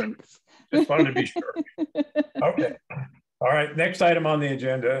don't. Thanks. Just wanted to be sure. Okay. All right. Next item on the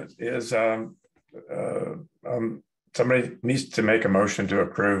agenda is somebody needs to make a motion to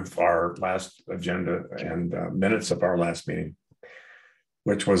approve our last agenda and minutes of our last meeting,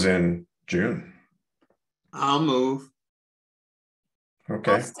 which was in June. I'll move.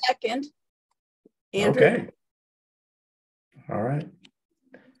 Okay. I'll second. Andrew. Okay. All right.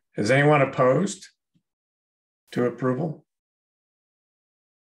 Is anyone opposed to approval?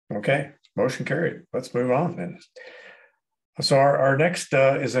 Okay, motion carried. Let's move on then. So our next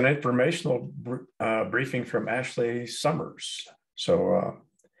is an informational briefing from Ashley Summers. So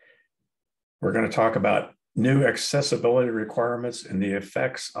we're going to talk about new accessibility requirements and the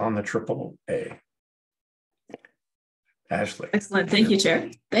effects on the AAA. Ashley. Excellent. Thank you, Chair.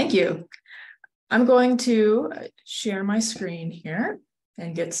 Thank you. I'm going to share my screen here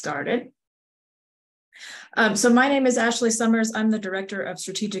and get started. So my name is Ashley Summers. I'm the Director of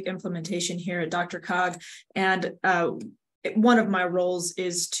Strategic Implementation here at Dr. Cog, and one of my roles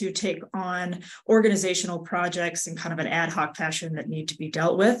is to take on organizational projects in kind of an ad hoc fashion that need to be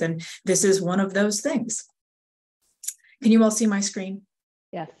dealt with, and this is one of those things. Can you all see my screen?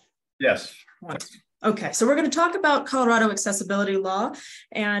 Yes. Yes. Okay, so we're going to talk about Colorado accessibility law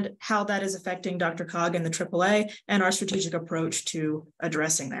and how that is affecting Dr. Cog and the AAA and our strategic approach to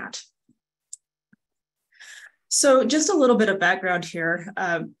addressing that. So just a little bit of background here.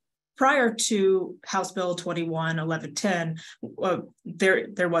 Prior to House Bill 21-1110,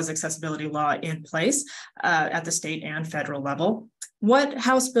 there was accessibility law in place at the state and federal level. What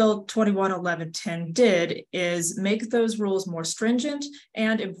House Bill 21-1110 did is make those rules more stringent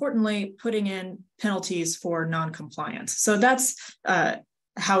and, importantly, putting in penalties for noncompliance. So that's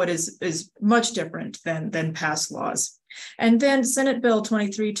how it is much different than past laws. And then Senate Bill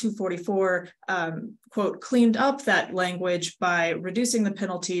 23-244, quote, cleaned up that language by reducing the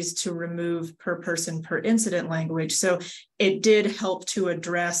penalties to remove per person per incident language. So it did help to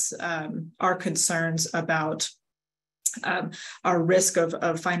address our concerns about our risk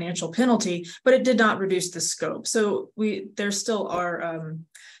of financial penalty, but it did not reduce the scope. So there still are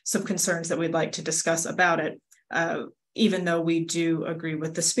some concerns that we'd like to discuss about it, even though we do agree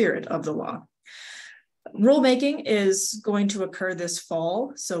with the spirit of the law. Rulemaking is going to occur this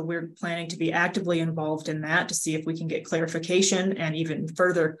fall, so we're planning to be actively involved in that to see if we can get clarification and even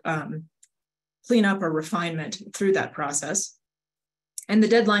further cleanup or refinement through that process. And the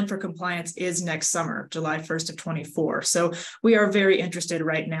deadline for compliance is next summer, July 1st of 24. So we are very interested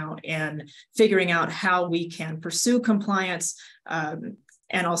right now in figuring out how we can pursue compliance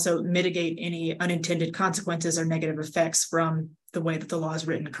and also mitigate any unintended consequences or negative effects from the way that the law is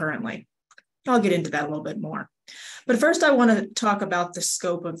written currently. I'll get into that a little bit more. But first, I want to talk about the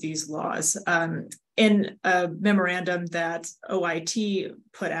scope of these laws. In a memorandum that OIT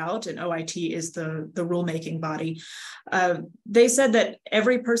put out, and OIT is the rulemaking body, they said that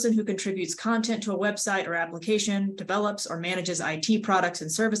every person who contributes content to a website or application, develops or manages IT products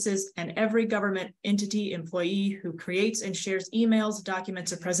and services, and every government entity employee who creates and shares emails,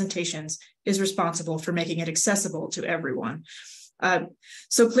 documents, or presentations is responsible for making it accessible to everyone.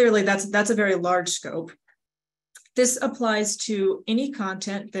 So clearly that's a very large scope. This applies to any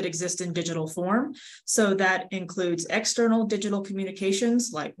content that exists in digital form. So that includes external digital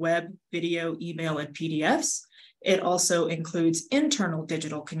communications like web, video, email, and PDFs. It also includes internal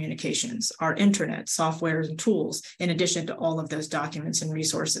digital communications, our internet, software, and tools, in addition to all of those documents and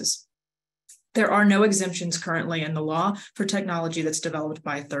resources. There are no exemptions currently in the law for technology that's developed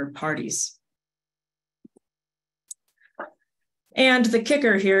by third parties. And the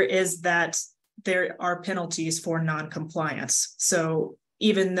kicker here is that there are penalties for non-compliance. So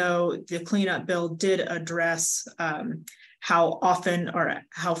even though the cleanup bill did address how often or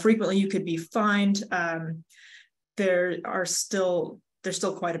how frequently you could be fined, there's still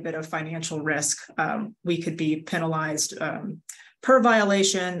quite a bit of financial risk. We could be penalized per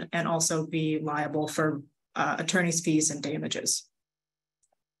violation and also be liable for attorney's fees and damages.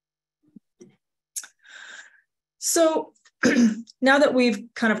 So now that we've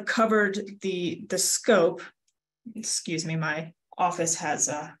kind of covered the scope, excuse me, my office has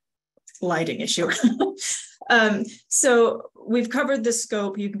a lighting issue. So we've covered the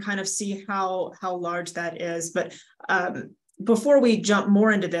scope. You can kind of see how large that is. But before we jump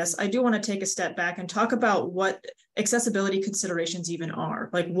more into this, I do want to take a step back and talk about what accessibility considerations even are.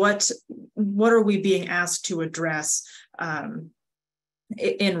 Like what are we being asked to address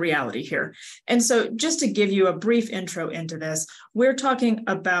in reality here. And so just to give you a brief intro into this, we're talking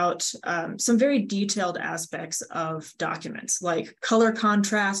about some very detailed aspects of documents, like color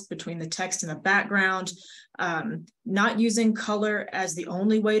contrast between the text and the background, not using color as the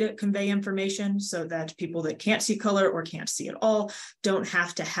only way to convey information so that people that can't see color or can't see at all don't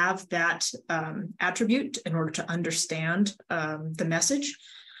have to have that attribute in order to understand the message.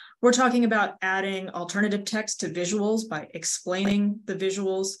 We're talking about adding alternative text to visuals by explaining the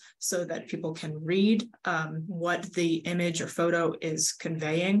visuals so that people can read what the image or photo is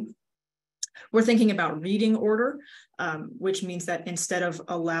conveying. We're thinking about reading order, which means that instead of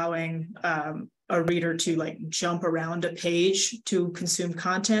allowing a reader to like jump around a page to consume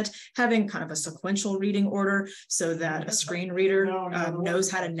content, having kind of a sequential reading order so that a screen reader knows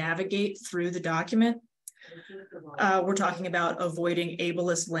how to navigate through the document. We're talking about avoiding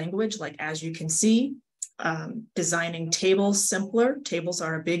ableist language, like as you can see, designing tables simpler. Tables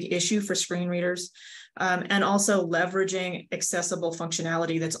are a big issue for screen readers, and also leveraging accessible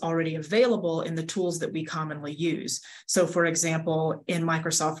functionality that's already available in the tools that we commonly use. So for example, in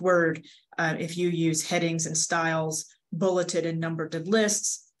Microsoft Word, if you use headings and styles, bulleted and numbered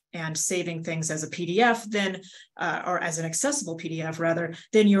lists, and saving things as a PDF, then, or as an accessible PDF rather,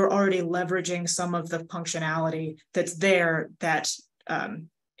 then you're already leveraging some of the functionality that's there that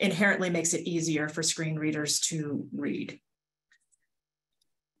inherently makes it easier for screen readers to read.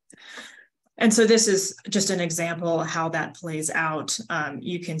 And so this is just an example of how that plays out.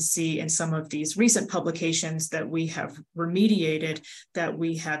 You can see in some of these recent publications that we have remediated, that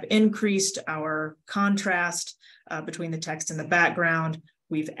we have increased our contrast between the text and the background.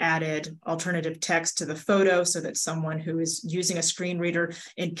 We've added alternative text to the photo so that someone who is using a screen reader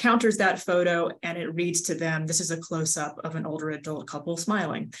encounters that photo and it reads to them, this is a close-up of an older adult couple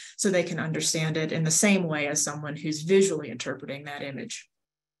smiling, so they can understand it in the same way as someone who's visually interpreting that image.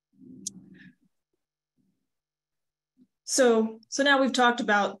 So now we've talked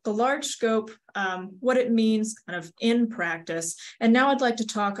about the large scope, what it means kind of in practice. And now I'd like to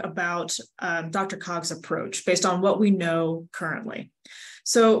talk about Dr. Cog's approach based on what we know currently.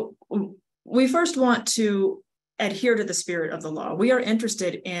 So we first want to adhere to the spirit of the law. We are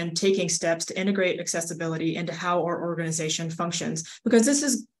interested in taking steps to integrate accessibility into how our organization functions, because this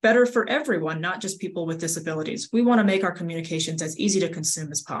is better for everyone, not just people with disabilities. We want to make our communications as easy to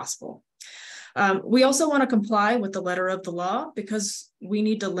consume as possible. We also want to comply with the letter of the law because we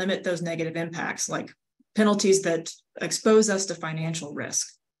need to limit those negative impacts, like penalties that expose us to financial risk.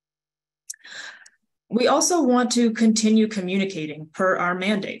 We also want to continue communicating per our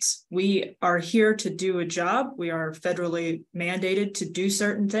mandates. We are here to do a job. We are federally mandated to do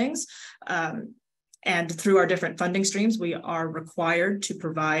certain things. And through our different funding streams, we are required to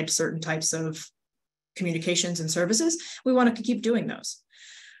provide certain types of communications and services. We want to keep doing those.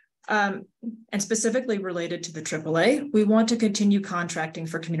 And specifically related to the AAA, we want to continue contracting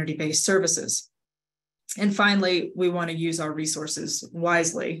for community-based services. And finally, we want to use our resources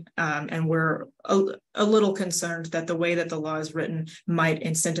wisely. And we're a little concerned that the way that the law is written might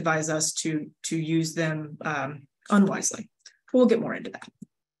incentivize us to use them unwisely. We'll get more into that.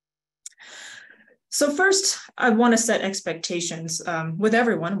 So first, I want to set expectations with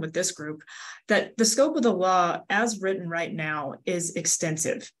everyone, with this group, that the scope of the law as written right now is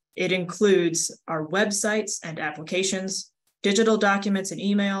extensive. It includes our websites and applications, digital documents and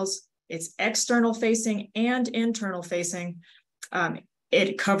emails. It's external facing and internal facing.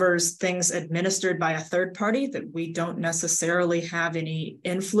 It covers things administered by a third party that we don't necessarily have any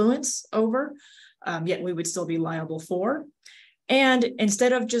influence over, yet we would still be liable for. And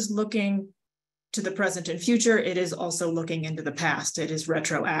instead of just looking to the present and future, it is also looking into the past. It is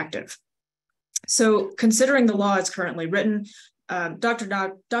retroactive. So considering the law as currently written,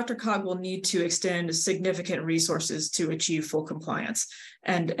 Dr. Cog will need to extend significant resources to achieve full compliance.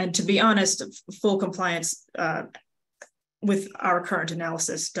 And to be honest, full compliance with our current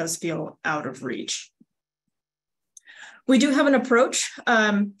analysis does feel out of reach. We do have an approach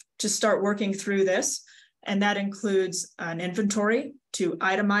to start working through this, and that includes an inventory to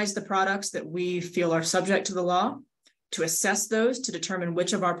itemize the products that we feel are subject to the law, to assess those to determine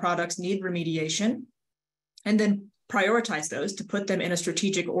which of our products need remediation, and then prioritize those to put them in a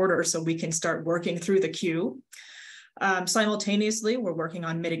strategic order so we can start working through the queue. Simultaneously, we're working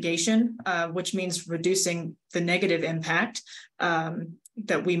on mitigation, which means reducing the negative impact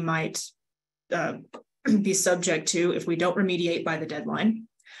that we might be subject to if we don't remediate by the deadline.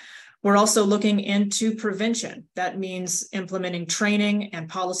 We're also looking into prevention. That means implementing training and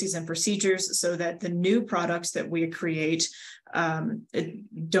policies and procedures so that the new products that we create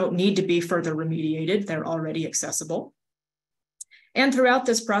don't need to be further remediated. They're already accessible. And throughout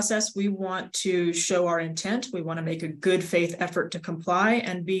this process, we want to show our intent. We want to make a good faith effort to comply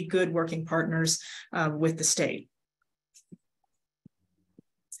and be good working partners with the state.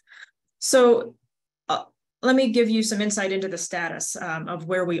 So let me give you some insight into the status of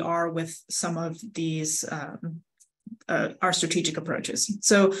where we are with some of these, our strategic approaches.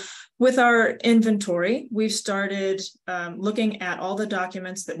 So with our inventory, we've started looking at all the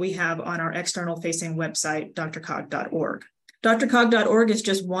documents that we have on our external facing website, drcog.org. drcog.org is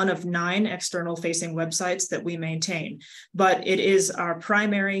just one of 9 external facing websites that we maintain, but it is our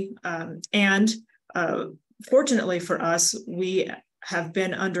primary and fortunately for us, we have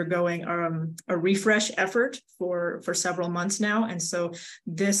been undergoing a refresh effort for several months now. And so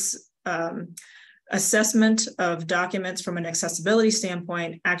this assessment of documents from an accessibility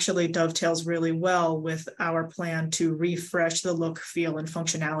standpoint actually dovetails really well with our plan to refresh the look, feel, and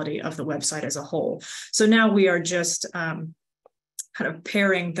functionality of the website as a whole. So now we are just kind of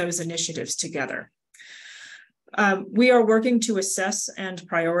pairing those initiatives together. We are working to assess and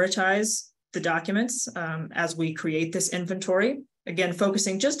prioritize the documents as we create this inventory. Again,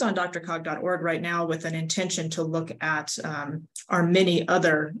 focusing just on drcog.org right now with an intention to look at our many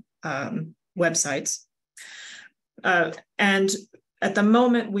other websites. And at the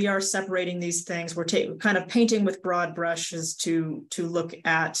moment, we are separating these things. We're kind of painting with broad brushes to look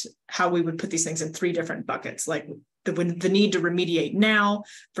at how we would put these things in 3 different buckets, like the need to remediate now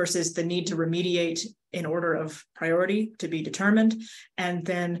versus the need to remediate in order of priority to be determined, and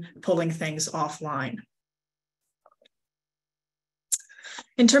then pulling things offline.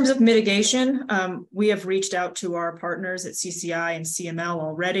 In terms of mitigation, we have reached out to our partners at CCI and CML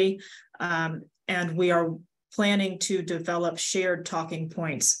already, and we are planning to develop shared talking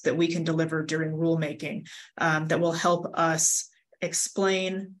points that we can deliver during rulemaking that will help us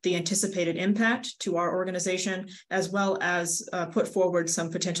explain the anticipated impact to our organization, as well as put forward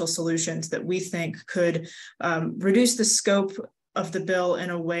some potential solutions that we think could reduce the scope of the bill in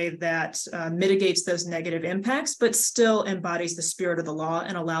a way that mitigates those negative impacts, but still embodies the spirit of the law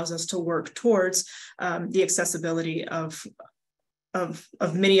and allows us to work towards the accessibility of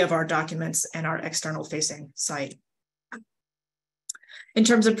many of our documents and our external facing site. In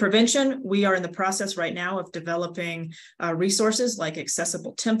terms of prevention, we are in the process right now of developing resources like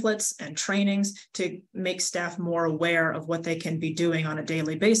accessible templates and trainings to make staff more aware of what they can be doing on a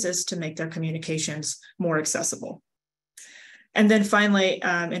daily basis to make their communications more accessible. And then finally,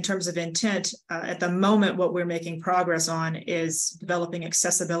 in terms of intent, at the moment, what we're making progress on is developing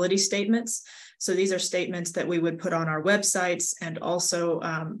accessibility statements. So these are statements that we would put on our websites and also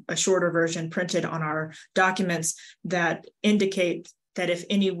a shorter version printed on our documents that indicate that if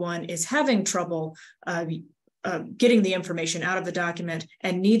anyone is having trouble getting the information out of the document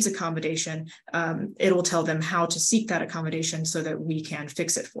and needs accommodation, it will tell them how to seek that accommodation so that we can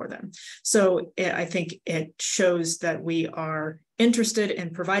fix it for them. So I think it shows that we are interested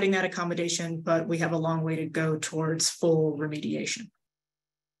in providing that accommodation, but we have a long way to go towards full remediation.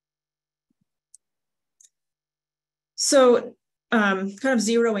 So kind of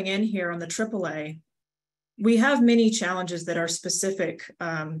zeroing in here on the AAA, we have many challenges that are specific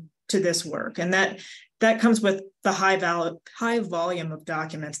to this work, and that comes with the high volume of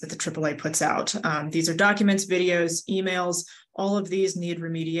documents that the AAA puts out. These are documents, videos, emails, all of these need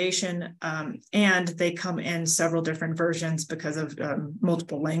remediation, and they come in several different versions because of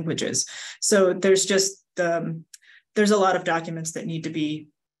multiple languages. So there's just, there's a lot of documents that need to be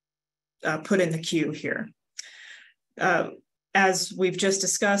put in the queue here. As we've just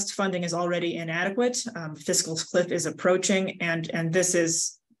discussed, funding is already inadequate. Fiscal cliff is approaching, and this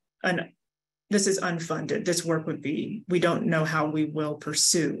is unfunded. This work would be, we don't know how we will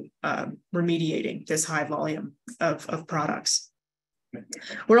pursue remediating this high volume of products.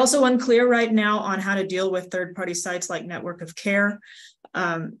 We're also unclear right now on how to deal with third-party sites like Network of Care.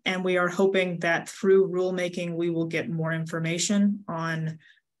 And we are hoping that through rulemaking, we will get more information on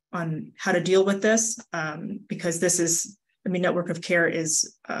how to deal with this, because this is, I mean, Network of Care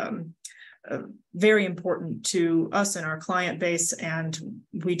is very important to us and our client base, and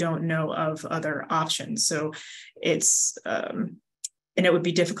we don't know of other options. So it's, and it would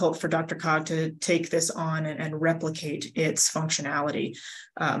be difficult for DRCOG to take this on and replicate its functionality.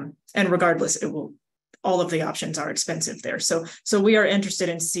 And regardless, it will, all of the options are expensive there. So we are interested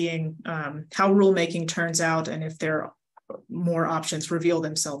in seeing how rulemaking turns out and if there are more options reveal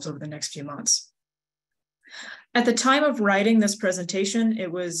themselves over the next few months. At the time of writing this presentation,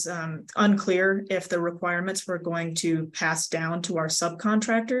 it was unclear if the requirements were going to pass down to our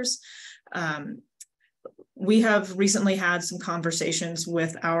subcontractors. We have recently had some conversations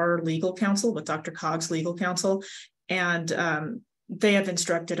with our legal counsel, with DRCOG's legal counsel, and they have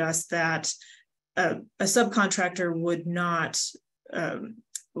instructed us that a subcontractor would not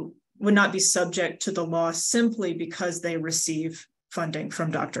be subject to the law simply because they receive funding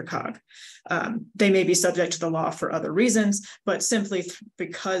from DRCOG. They may be subject to the law for other reasons, but simply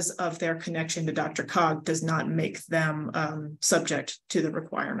because of their connection to DRCOG does not make them subject to the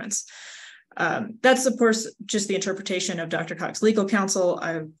requirements. That's, of course, just the interpretation of DRCOG's legal counsel.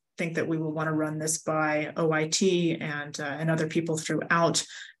 I think that we will want to run this by OIT and other people throughout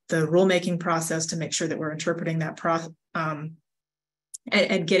the rulemaking process to make sure that we're interpreting that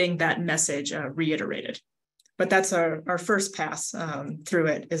and getting that message reiterated. But that's our first pass through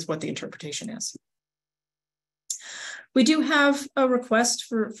it, is what the interpretation is. We do have a request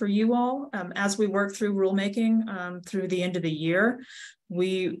for you all as we work through rulemaking through the end of the year.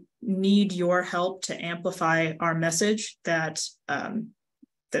 We need your help to amplify our message that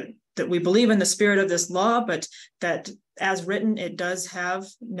that we believe in the spirit of this law, but that as written, it does have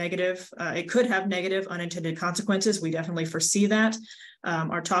negative, it could have negative unintended consequences. We definitely foresee that.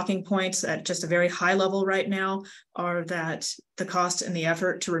 Our talking points at just a very high level right now are that the cost and the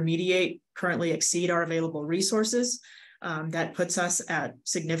effort to remediate currently exceed our available resources. That puts us at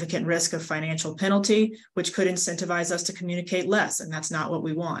significant risk of financial penalty, which could incentivize us to communicate less, and that's not what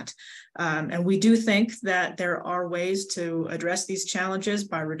we want. And we do think that there are ways to address these challenges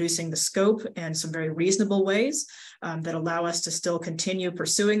by reducing the scope in some very reasonable ways that allow us to still continue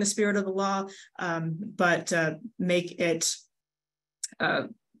pursuing the spirit of the law, but make it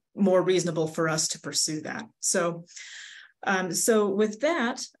more reasonable for us to pursue that. So, so with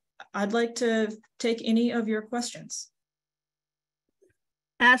that, I'd like to take any of your questions.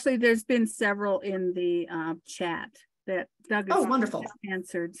 Ashley, there's been several in the chat that Doug has wonderful.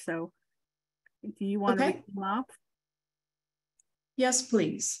 answered. So do you want to read them off? Yes,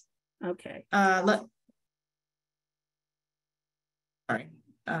 please. Okay. All right.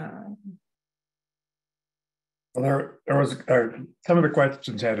 Well, there was some of the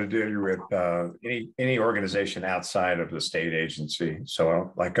questions had to do with any organization outside of the state agency.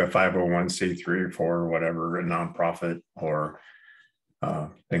 So like a 501c3 or 4 or whatever, a nonprofit, or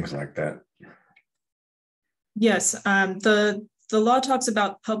things like that. Yes, the law talks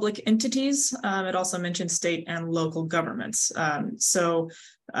about public entities. It also mentions state and local governments.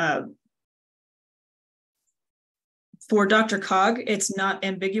 For Dr. Cog, it's not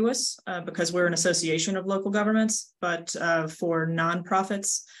ambiguous because we're an association of local governments, but for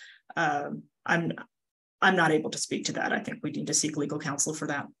nonprofits, I'm not able to speak to that. I think we need to seek legal counsel for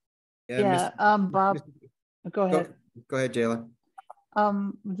that. Yeah, Bob, go ahead. Go ahead, Jayla.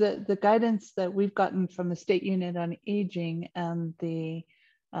 The guidance that we've gotten from the State Unit on Aging and the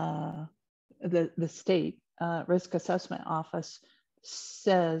state risk assessment office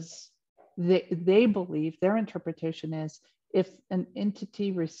says they believe, their interpretation is, if an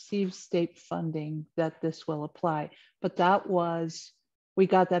entity receives state funding, that this will apply. But we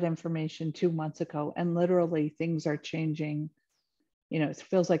got that information 2 months ago, and literally things are changing. You know, it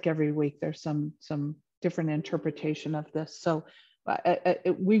feels like every week there's some different interpretation of this. So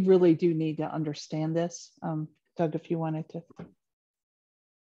we really do need to understand this. Doug, if you wanted to.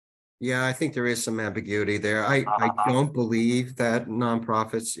 Yeah, I think there is some ambiguity there. I don't believe that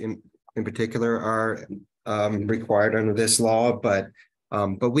nonprofits in particular are required under this law, but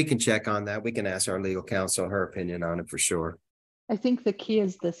we can check on that. We can ask our legal counsel her opinion on it for sure. I think the key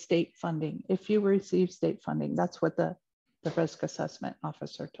is the state funding. If you receive state funding, that's what the risk assessment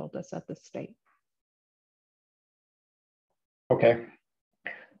officer told us at the state. Okay.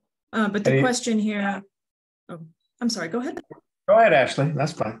 But the question here, oh, I'm sorry, go ahead. Go ahead, Ashley.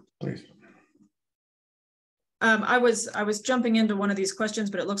 That's fine, please. I was jumping into one of these questions,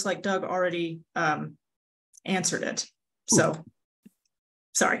 but it looks like Doug already answered it. So,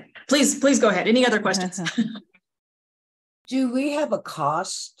 sorry. Please go ahead. Any other questions? Do we have a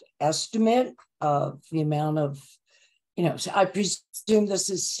cost estimate of the amount of, so I presume this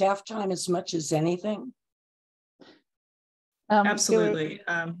is staff time as much as anything? Absolutely.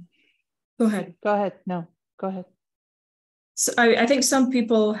 Go ahead. Go ahead. No, go ahead. So I think some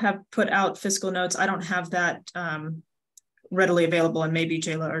people have put out fiscal notes. I don't have that readily available, and maybe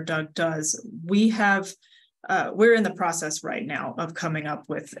Jayla or Doug does. We're in the process right now of coming up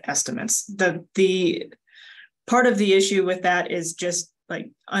with estimates. The part of the issue with that is just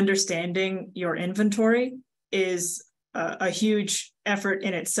like understanding your inventory is a huge effort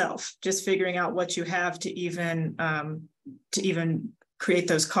in itself, just figuring out what you have to even create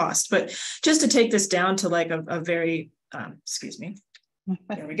those costs. But just to take this down to like a very, excuse me,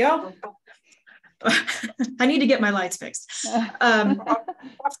 there we go. I need to get my lights fixed.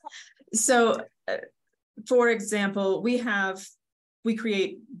 For example, we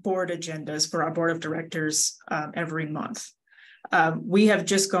create board agendas for our board of directors every month. We have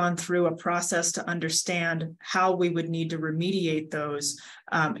just gone through a process to understand how we would need to remediate those.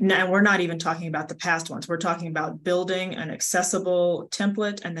 Now, we're not even talking about the past ones. We're talking about building an accessible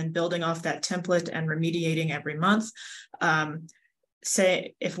template and then building off that template and remediating every month.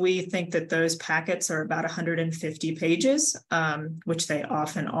 Say, if we think that those packets are about 150 pages, which they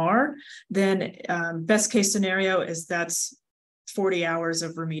often are, then best case scenario is that's 40 hours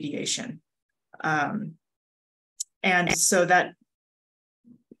of remediation. And so that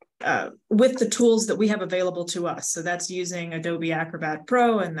with the tools that we have available to us, so that's using Adobe Acrobat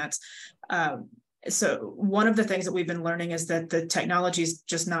Pro, and that's so one of the things that we've been learning is that the technology is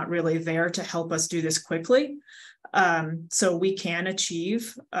just not really there to help us do this quickly. So we can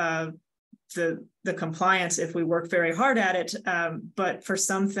achieve the compliance if we work very hard at it, but for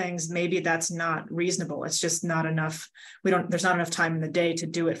some things maybe that's not reasonable. It's just not enough. There's not enough time in the day to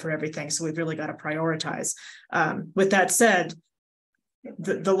do it for everything, so we've really got to prioritize. With that said,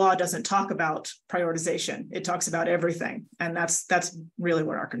 the law doesn't talk about prioritization. It talks about everything, and that's really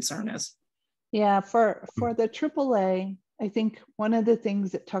what our concern is. Yeah, for the AAA, I think one of the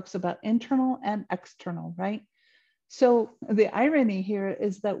things it talks about internal and external, right? So the irony here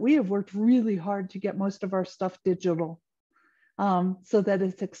is that we have worked really hard to get most of our stuff digital, so that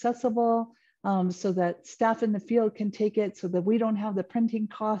it's accessible, so that staff in the field can take it, so that we don't have the printing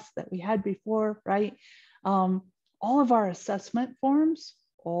costs that we had before, right? All of our assessment forms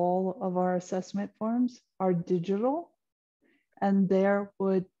are digital, and it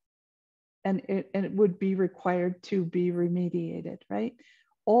would be required to be remediated, right?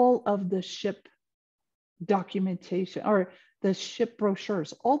 All of the SHIP documentation or the SHIP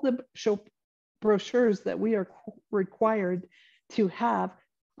brochures, all the brochures that we are required to have,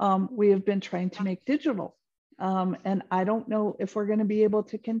 we have been trying to make digital. And I don't know if we're going to be able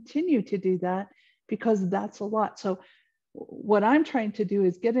to continue to do that, because that's a lot. So what I'm trying to do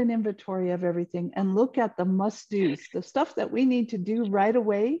is get an inventory of everything and look at the must-dos, the stuff that we need to do right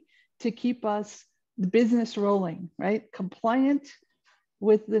away to keep us the business rolling, right? Compliant,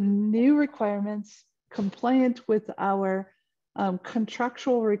 with the new requirements, compliant with our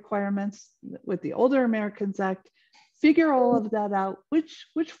contractual requirements with the Older Americans Act, figure all of that out, which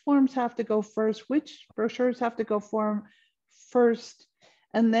forms have to go first, which brochures have to go first,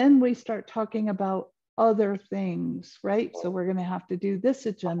 and then we start talking about other things, right? So we're going to have to do this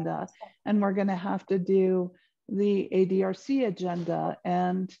agenda, and we're going to have to do the ADRC agenda,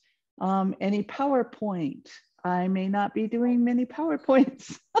 and any PowerPoint. I may not be doing many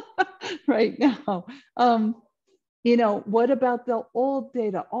PowerPoints right now. You know, what about the old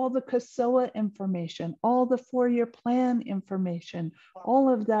data, all the CASOA information, all the 4-year plan information,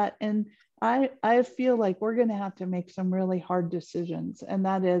 all of that. And I feel like we're going to have to make some really hard decisions, and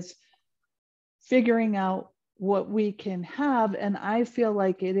that is figuring out what we can have. And I feel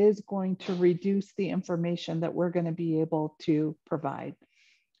like it is going to reduce the information that we're going to be able to provide.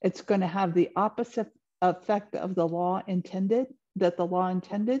 It's going to have the opposite effect of the law intended, to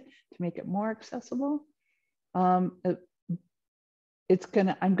make it more accessible. I'm going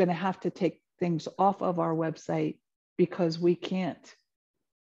to have to take things off of our website because we can't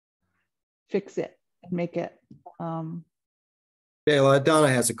fix it and make it. Jayla, Donna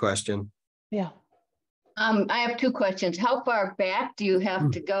has a question. Yeah. I have 2 questions. How far back do you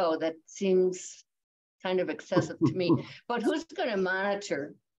have to go? That seems kind of excessive to me. But who's going to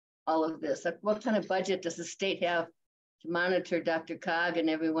monitor all of this? Like, what kind of budget does the state have to monitor Dr. Cog and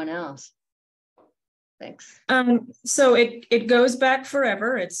everyone else? Thanks. So it goes back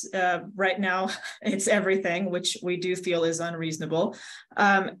forever. It's right now, it's everything, which we do feel is unreasonable.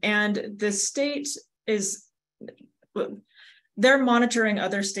 And the state is, they're monitoring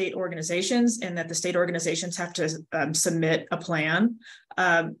other state organizations, and that the state organizations have to submit a plan.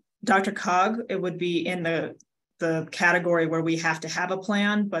 Dr. Cog, it would be in the category where we have to have a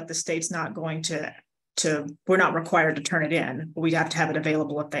plan, but the state's not going to we're not required to turn it in. We'd have to have it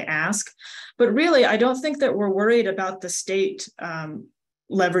available if they ask. But really, I don't think that we're worried about the state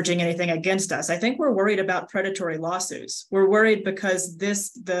leveraging anything against us. I think we're worried about predatory lawsuits. We're worried because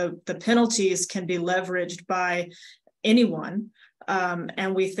the penalties can be leveraged by anyone.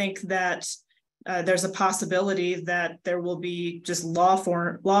 And we think that there's a possibility that there will be just law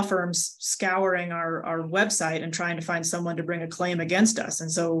firms scouring our website and trying to find someone to bring a claim against us.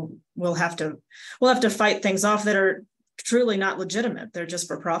 And so we'll have to fight things off that are truly not legitimate. They're just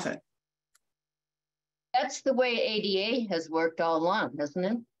for profit. That's the way ADA has worked all along, hasn't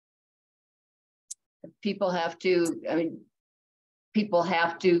it? People have to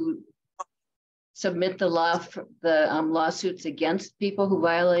submit the lawsuits against people who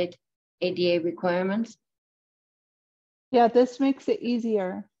violate ADA requirements. Yeah, this makes it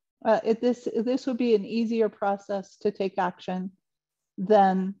easier. This would be an easier process to take action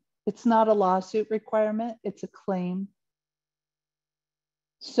than, it's not a lawsuit requirement, it's a claim.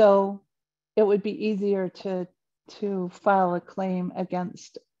 So it would be easier to file a claim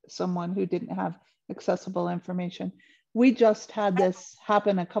against someone who didn't have accessible information. We just had this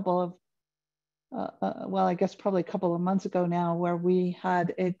happen a couple of well, I guess probably a couple of months ago now, where we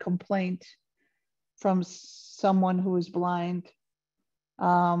had a complaint from someone who was blind,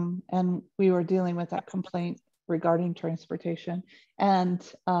 and we were dealing with that complaint regarding transportation, and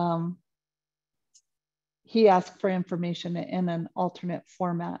he asked for information in an alternate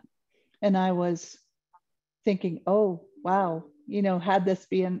format, and I was thinking, oh wow, you know, had this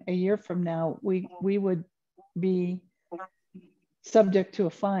been a year from now, we would be subject to a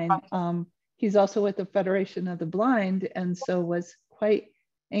fine. He's also with the Federation of the Blind, and so was quite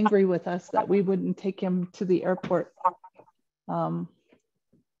angry with us that we wouldn't take him to the airport for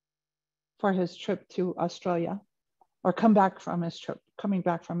his trip to Australia, or coming back from his trip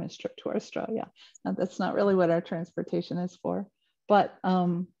to Australia. Now, that's not really what our transportation is for, but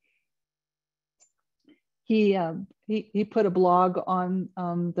he put a blog on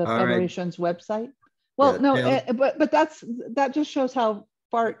the Federation's website. Well, yeah, no, but that just shows how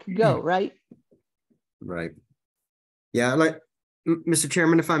far it could go, right? Right. Yeah, like, Mr.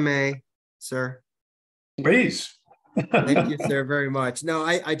 Chairman, if I may, sir. Please. Thank you, sir, very much. No,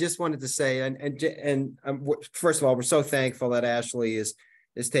 I just wanted to say, and first of all, we're so thankful that Ashley is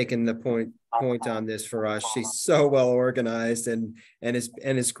taking the point on this for us. She's so well organized and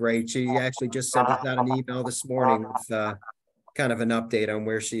is great. She actually just sent us out an email this morning with kind of an update on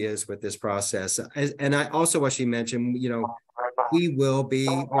where she is with this process. And I also, what she mentioned, you know,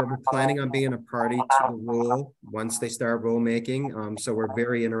 we're planning on being a party to the rule once they start rulemaking. So we're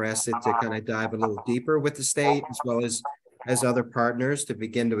very interested to kind of dive a little deeper with the state, as well as other partners, to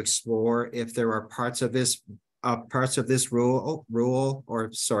begin to explore if there are parts of this parts of this law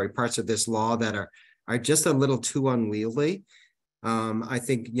that are just a little too unwieldy. I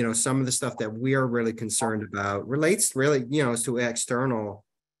think, some of the stuff that we are really concerned about relates really, to external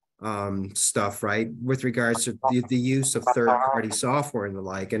stuff, right? With regards to the use of third-party software and the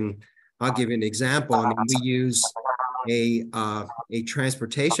like. And I'll give you an example. I mean, we use a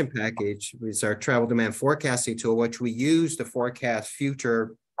transportation package. It's our travel demand forecasting tool, which we use to forecast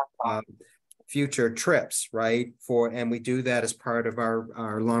future trips, right? And we do that as part of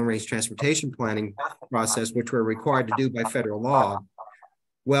our long-range transportation planning process, which we're required to do by federal law.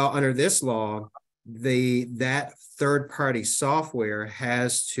 Well, under this law, that third-party software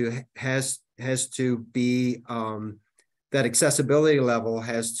has to be that accessibility level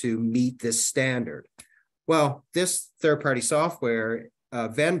has to meet this standard. Well, this third-party software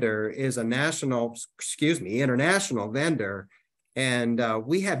vendor is a international vendor, and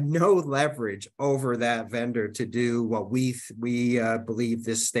we have no leverage over that vendor to do what we believe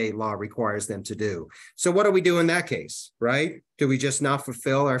this state law requires them to do. So what do we do in that case, right? Do we just not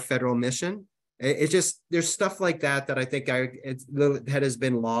fulfill our federal mission? It's just, there's stuff like that I think that has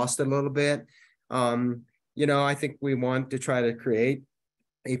been lost a little bit. I think we want to try to create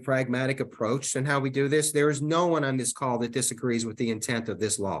a pragmatic approach in how we do this. There is no one on this call that disagrees with the intent of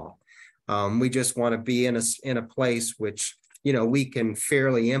this law. We just want to be in a place which, we can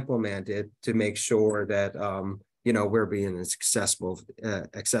fairly implement it to make sure that, we're being as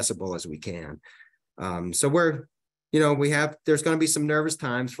accessible as we can. So there's going to be some nervous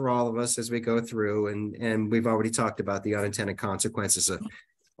times for all of us as we go through, and we've already talked about the unintended consequences of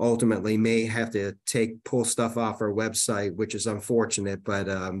ultimately may have to pull stuff off our website, which is unfortunate, but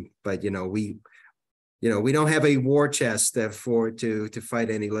we don't have a war chest to fight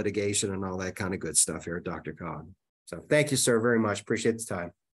any litigation and all that kind of good stuff here at Dr. Cog. So thank you, sir, very much. Appreciate the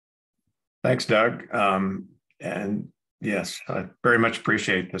time. Thanks, Doug. And yes, I very much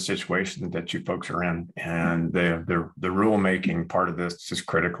appreciate the situation that you folks are in, and the rulemaking part of this is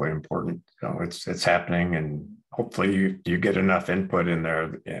critically important. So it's happening, and hopefully you get enough input in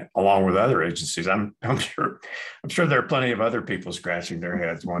there along with other agencies. I'm sure there are plenty of other people scratching their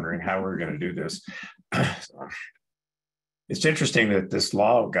heads wondering how we're going to do this. So, it's interesting that this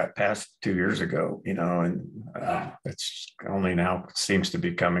law got passed 2 years ago, and it's only now seems to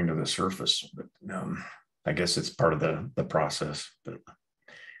be coming to the surface. But I guess it's part of the process. But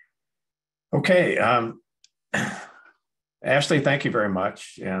okay, Ashley, thank you very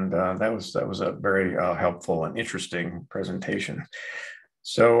much, and that was a very helpful and interesting presentation.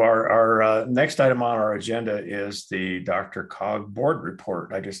 So our next item on our agenda is the Dr. Cog board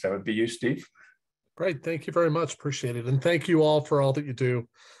report. I guess that would be you, Steve. Great, thank you very much. Appreciate it, and thank you all for all that you do.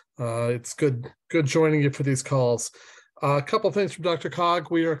 It's good joining you for these calls. A couple of things from Dr. Cog.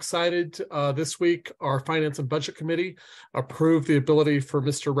 We are excited this week. Our Finance and Budget Committee approved the ability for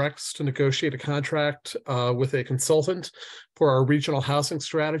Mr. Rex to negotiate a contract with a consultant for our regional housing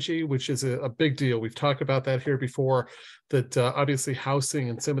strategy, which is a big deal. We've talked about that here before, that obviously housing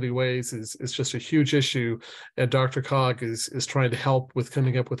in so many ways is just a huge issue. And Dr. Cog is trying to help with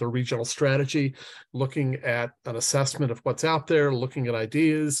coming up with a regional strategy, looking at an assessment of what's out there, looking at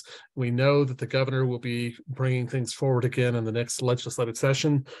ideas. We know that the governor will be bringing things forward again in the next legislative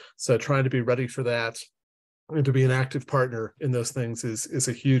session. So trying to be ready for that and to be an active partner in those things is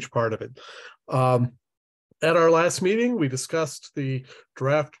a huge part of it. At our last meeting, we discussed the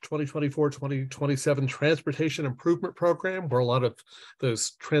draft 2024-2027 Transportation Improvement Program, where a lot of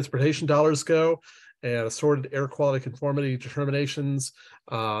those transportation dollars go, and assorted air quality conformity determinations,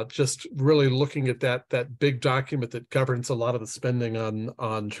 just really looking at that big document that governs a lot of the spending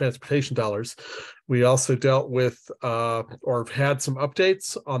on transportation dollars. We also dealt with or had some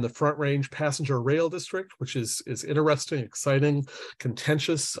updates on the Front Range Passenger Rail District, which is interesting, exciting,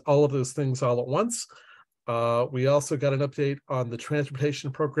 contentious, all of those things all at once. We also got an update on the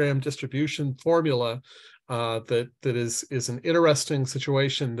transportation program distribution formula that is an interesting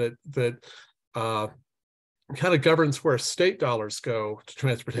situation that kind of governs where state dollars go to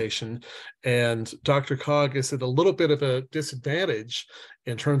transportation. And Dr. Cog is at a little bit of a disadvantage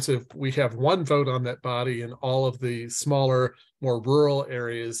in terms of we have one vote on that body, and all of the smaller, more rural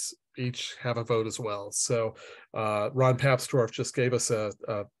areas each have a vote as well. So Ron Papsdorf just gave us a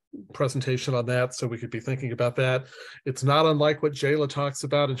presentation on that, so we could be thinking about that. It's not unlike what Jayla talks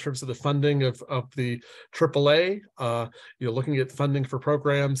about in terms of the funding of the AAA, looking at funding for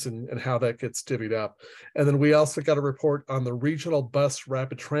programs and how that gets divvied up. And then we also got a report on the Regional Bus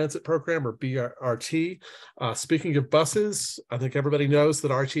Rapid Transit Program, or BRT. Speaking of buses, I think everybody knows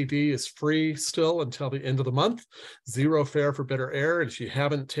that RTD is free still until the end of the month, zero fare for Better Air. And if you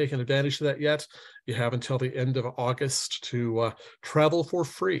haven't taken advantage of that yet, you have until the end of August to travel for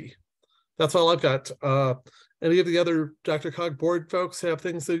free. That's all I've got. Any of the other DRCOG board folks have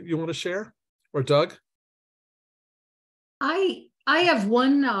things that you want to share? Or Doug? I have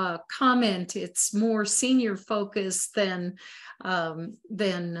one comment. It's more senior focused than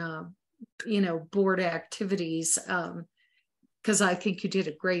board activities, because I think you did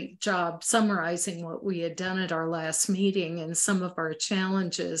a great job summarizing what we had done at our last meeting and some of our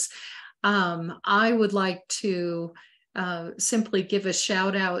challenges. I would like to simply give a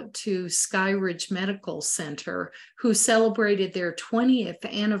shout out to Skyridge Medical Center, who celebrated their 20th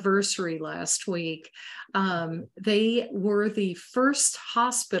anniversary last week. They were the first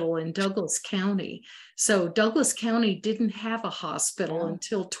hospital in Douglas County. So Douglas County didn't have a hospital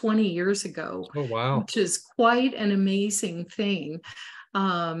until 20 years ago. Oh, wow. Which is quite an amazing thing.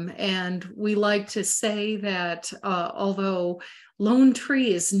 And we like to say that although Lone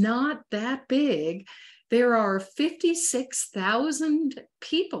Tree is not that big, there are 56,000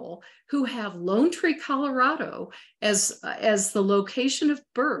 people who have Lone Tree, Colorado as the location of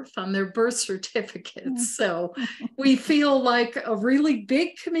birth on their birth certificates. So we feel like a really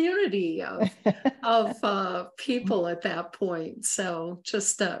big community of people at that point. So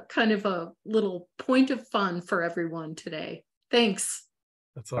just kind of a little point of fun for everyone today. Thanks.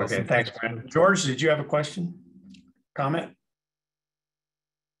 That's awesome. Okay, thanks, Brandon. George, did you have a question? Comment?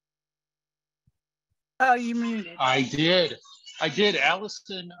 Oh, you muted. I did.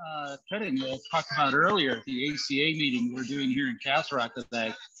 Allison Petting talked about earlier at the ACA meeting we're doing here in Castle Rock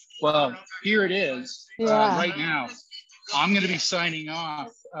today. Well, here it is right now. I'm going to be signing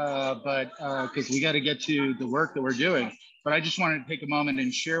off, but because we got to get to the work that we're doing. But I just wanted to take a moment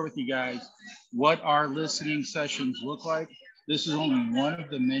and share with you guys what our listening sessions look like. This is only one of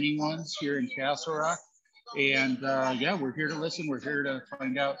the many ones here in Castle Rock. And yeah, we're here to listen. We're here to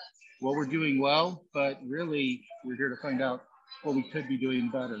find out what we're doing well, but really we're here to find out what we could be doing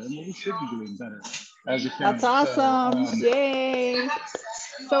better and what we should be doing better as a county. That's awesome. So, yay.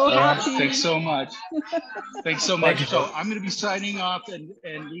 So happy. Thanks so much. Thanks so much. So I'm going to be signing off and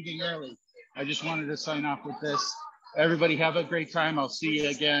leaving early. I just wanted to sign off with this. Everybody have a great time. I'll see you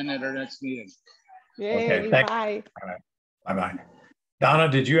again at our next meeting. Yay. Okay, bye. Bye-bye. Donna,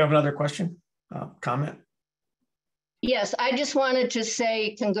 did you have another question, comment? Yes, I just wanted to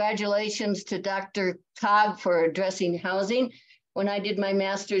say congratulations to Dr. Cog for addressing housing. When I did my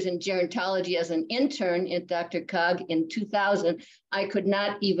master's in gerontology as an intern at Dr. Cog in 2000, I could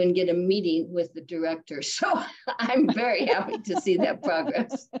not even get a meeting with the director. So I'm very happy to see that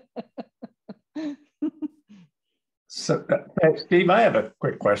progress. So, Steve, I have a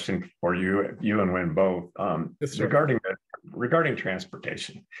quick question for you, and Wynn both, yes, regarding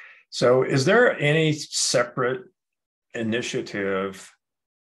transportation. So is there any separate initiative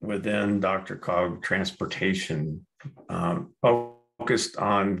within DRCOG transportation focused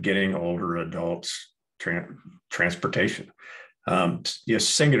on getting older adults transportation?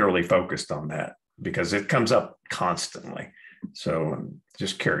 Singularly focused on that, because it comes up constantly. So I'm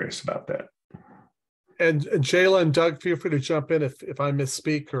just curious about that. And Jayla and Doug, feel free to jump in if I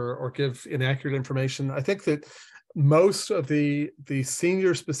misspeak or give inaccurate information. I think that most of the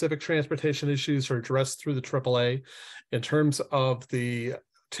senior specific transportation issues are addressed through the AAA. In terms of the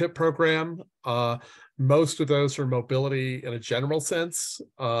TIP program, most of those are mobility in a general sense.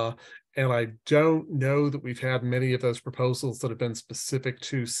 And I don't know that we've had many of those proposals that have been specific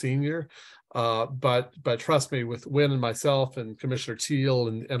to senior. But trust me, with Wynn and myself and Commissioner Teal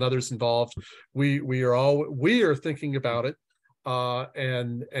and others involved, we are thinking about it.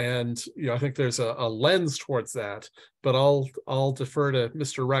 And I think there's a lens towards that, but I'll defer to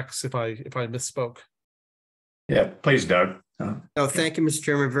Mr. Rex if I misspoke. Yeah, please, Doug. Oh, thank you, Mr.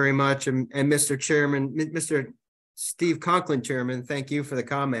 Chairman, very much. And Mr. Chairman, Mr. Steve Conklin, Chairman, thank you for the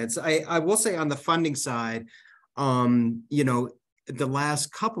comments. I will say on the funding side, the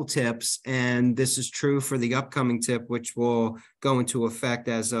last couple tips, and this is true for the upcoming tip, which will go into effect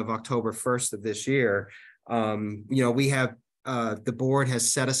as of October 1st of this year. We have the board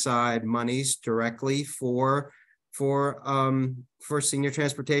has set aside monies directly for senior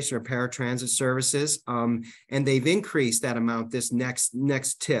transportation or paratransit services, and they've increased that amount this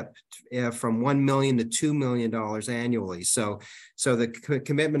next tip from $1 million to $2 million annually. So the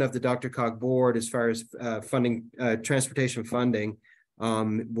commitment of the DRCOG board as far as funding transportation funding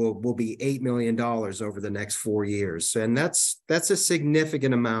will be $8 million over the next 4 years, and that's a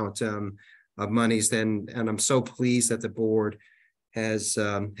significant amount of monies. And I'm so pleased that the board has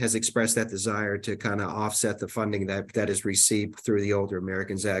expressed that desire to kind of offset the funding that is received through the Older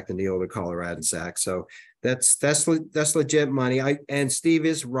Americans Act and the Older Coloradans Act. So that's legit money. And Steve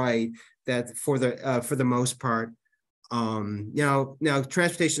is right that for the most part, Now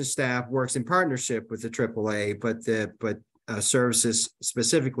transportation staff works in partnership with the AAA, but services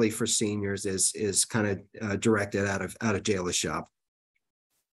specifically for seniors is kind of directed out of Jayla's shop.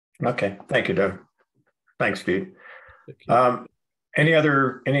 Okay, thank you, Doug. Thanks, Steve. Any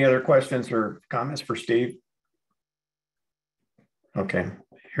other questions or comments for Steve? Okay,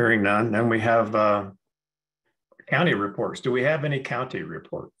 hearing none. Then we have county reports. Do we have any county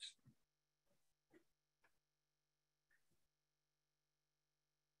reports?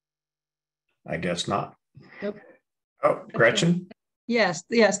 I guess not. Nope. Oh, Gretchen? Yes,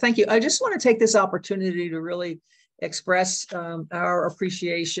 thank you. I just want to take this opportunity to really express our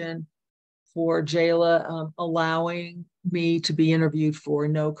appreciation for Jayla allowing me to be interviewed for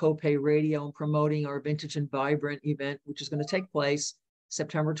No Copay Radio and promoting our Vintage and Vibrant event, which is going to take place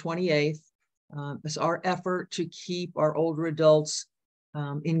September 28th. It's our effort to keep our older adults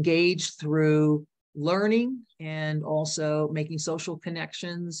engaged through learning and also making social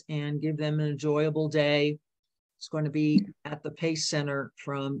connections and give them an enjoyable day. It's going to be at the Pace Center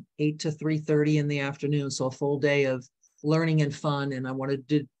from 8 to 3:30 in the afternoon. So a full day of learning and fun. And I wanted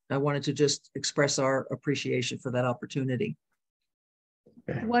to just express our appreciation for that opportunity.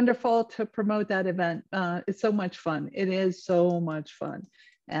 Wonderful to promote that event. It's so much fun. It is so much fun.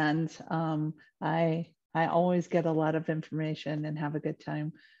 And I always get a lot of information and have a good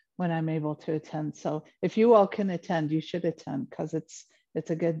time when I'm able to attend. So if you all can attend, you should attend because it's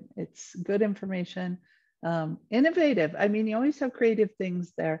good information, innovative. I mean, you always have creative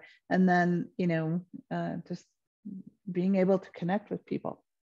things there, and then just being able to connect with people.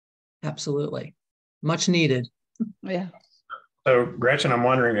 Absolutely, much needed. Yeah. So Gretchen, I'm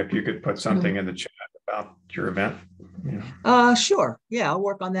wondering if you could put something in the chat about your event. Sure. Yeah, I'll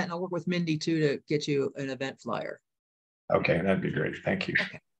work on that, and I'll work with Mindy too to get you an event flyer. Okay, that'd be great. Thank you.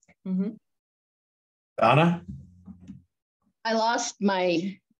 Okay. Mm-hmm. Donna? I lost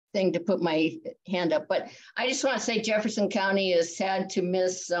my thing to put my hand up, but I just want to say Jefferson County is sad to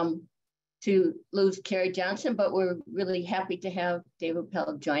lose Carrie Johnson, but we're really happy to have David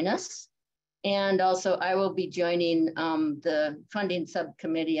Pell join us. And also I will be joining the funding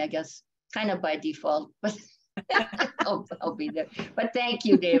subcommittee, I guess, kind of by default, but I'll be there. But thank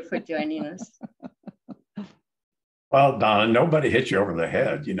you, Dave, for joining us. Well, Donna, nobody hit you over the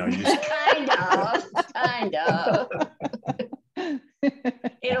head. You just... kind of.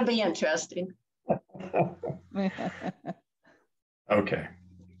 It'll be interesting. Okay.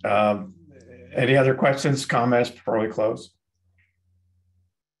 Any other questions, comments before we close?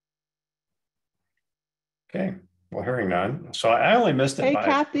 Okay. Well, hearing none. So I only missed it. Hey,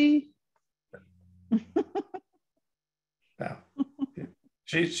 Kathy. No,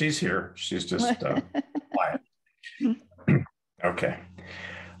 she's here. She's just quiet. Okay.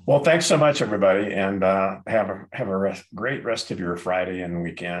 Well, thanks so much, everybody, and have a great rest of your Friday and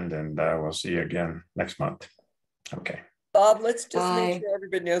weekend, and we'll see you again next month. Okay. Bob, let's just make sure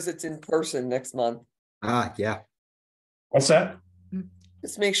everybody knows it's in person next month. Yeah. What's that?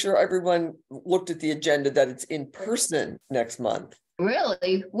 Just make sure everyone looked at the agenda that it's in person next month.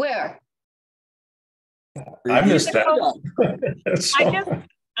 Really? Where? I missed that.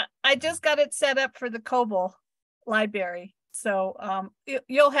 I just got it set up for the Coble library. So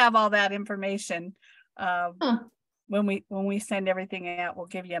you'll have all that information when we send everything out. We'll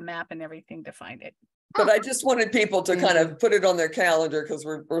give you a map and everything to find it. But I just wanted people to kind of put it on their calendar because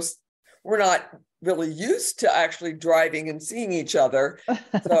we're not really used to actually driving and seeing each other.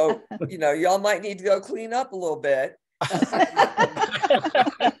 So y'all might need to go clean up a little bit.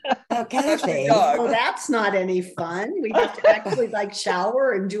 Okay. Well, that's not any fun. We have to actually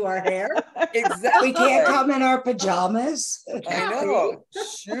shower and do our hair. Exactly. We can't come in our pajamas. I know.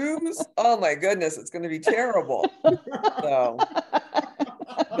 Shoes. Oh my goodness, it's going to be terrible. So,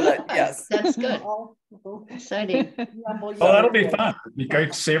 but yes, that's good. Exciting. Well, that'll be fun. You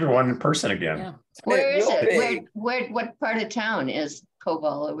guys see everyone in person again. Yeah. Where is it? What part of town is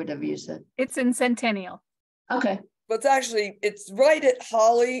Cobol or whatever you said? It's in Centennial. Okay. But it's right at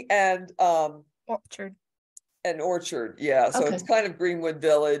Holly and Orchard. Yeah. So okay. It's kind of Greenwood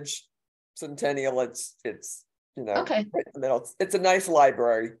Village, Centennial. It's okay. Right in the middle. It's a nice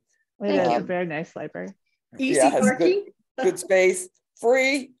library. It is a very nice library. Easy parking. Good space.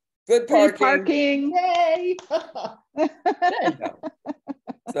 Free. Good parking. Yay!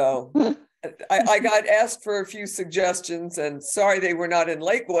 So I got asked for a few suggestions, and sorry they were not in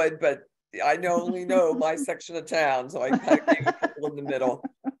Lakewood, but I only know my section of town, so I kind of gave a couple in the middle.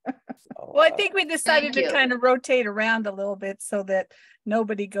 So, well, I think we decided to kind of rotate around a little bit so that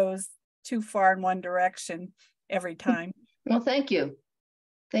nobody goes too far in one direction every time. Well, thank you.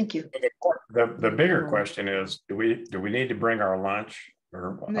 Thank you. The bigger question is, do we need to bring our lunch?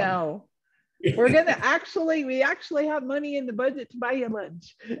 Or, No. We're gonna we actually have money in the budget to buy you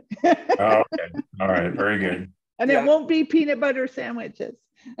lunch. Oh, okay. All right, very good. And it won't be peanut butter sandwiches.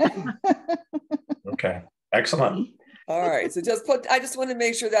 Okay, excellent. All right, so I just want to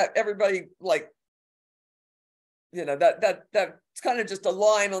make sure that everybody, like, you know, that's kind of just a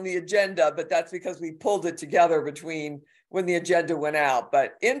line on the agenda, but that's because we pulled it together between when the agenda went out.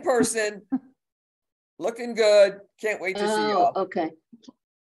 But in person, looking good. Can't wait to see you all. Okay.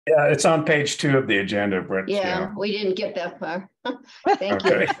 Yeah, it's on page 2 of the agenda, Brett. Yeah, we didn't get that far. Thank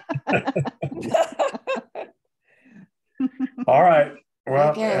you. All right.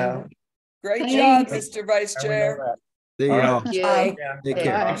 Well, great job, Mr. Vice Chair. See y'all. you. Take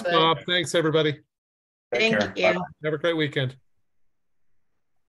care. Thanks, Bob. Thanks, everybody. Take care. Thank you. Have a great weekend.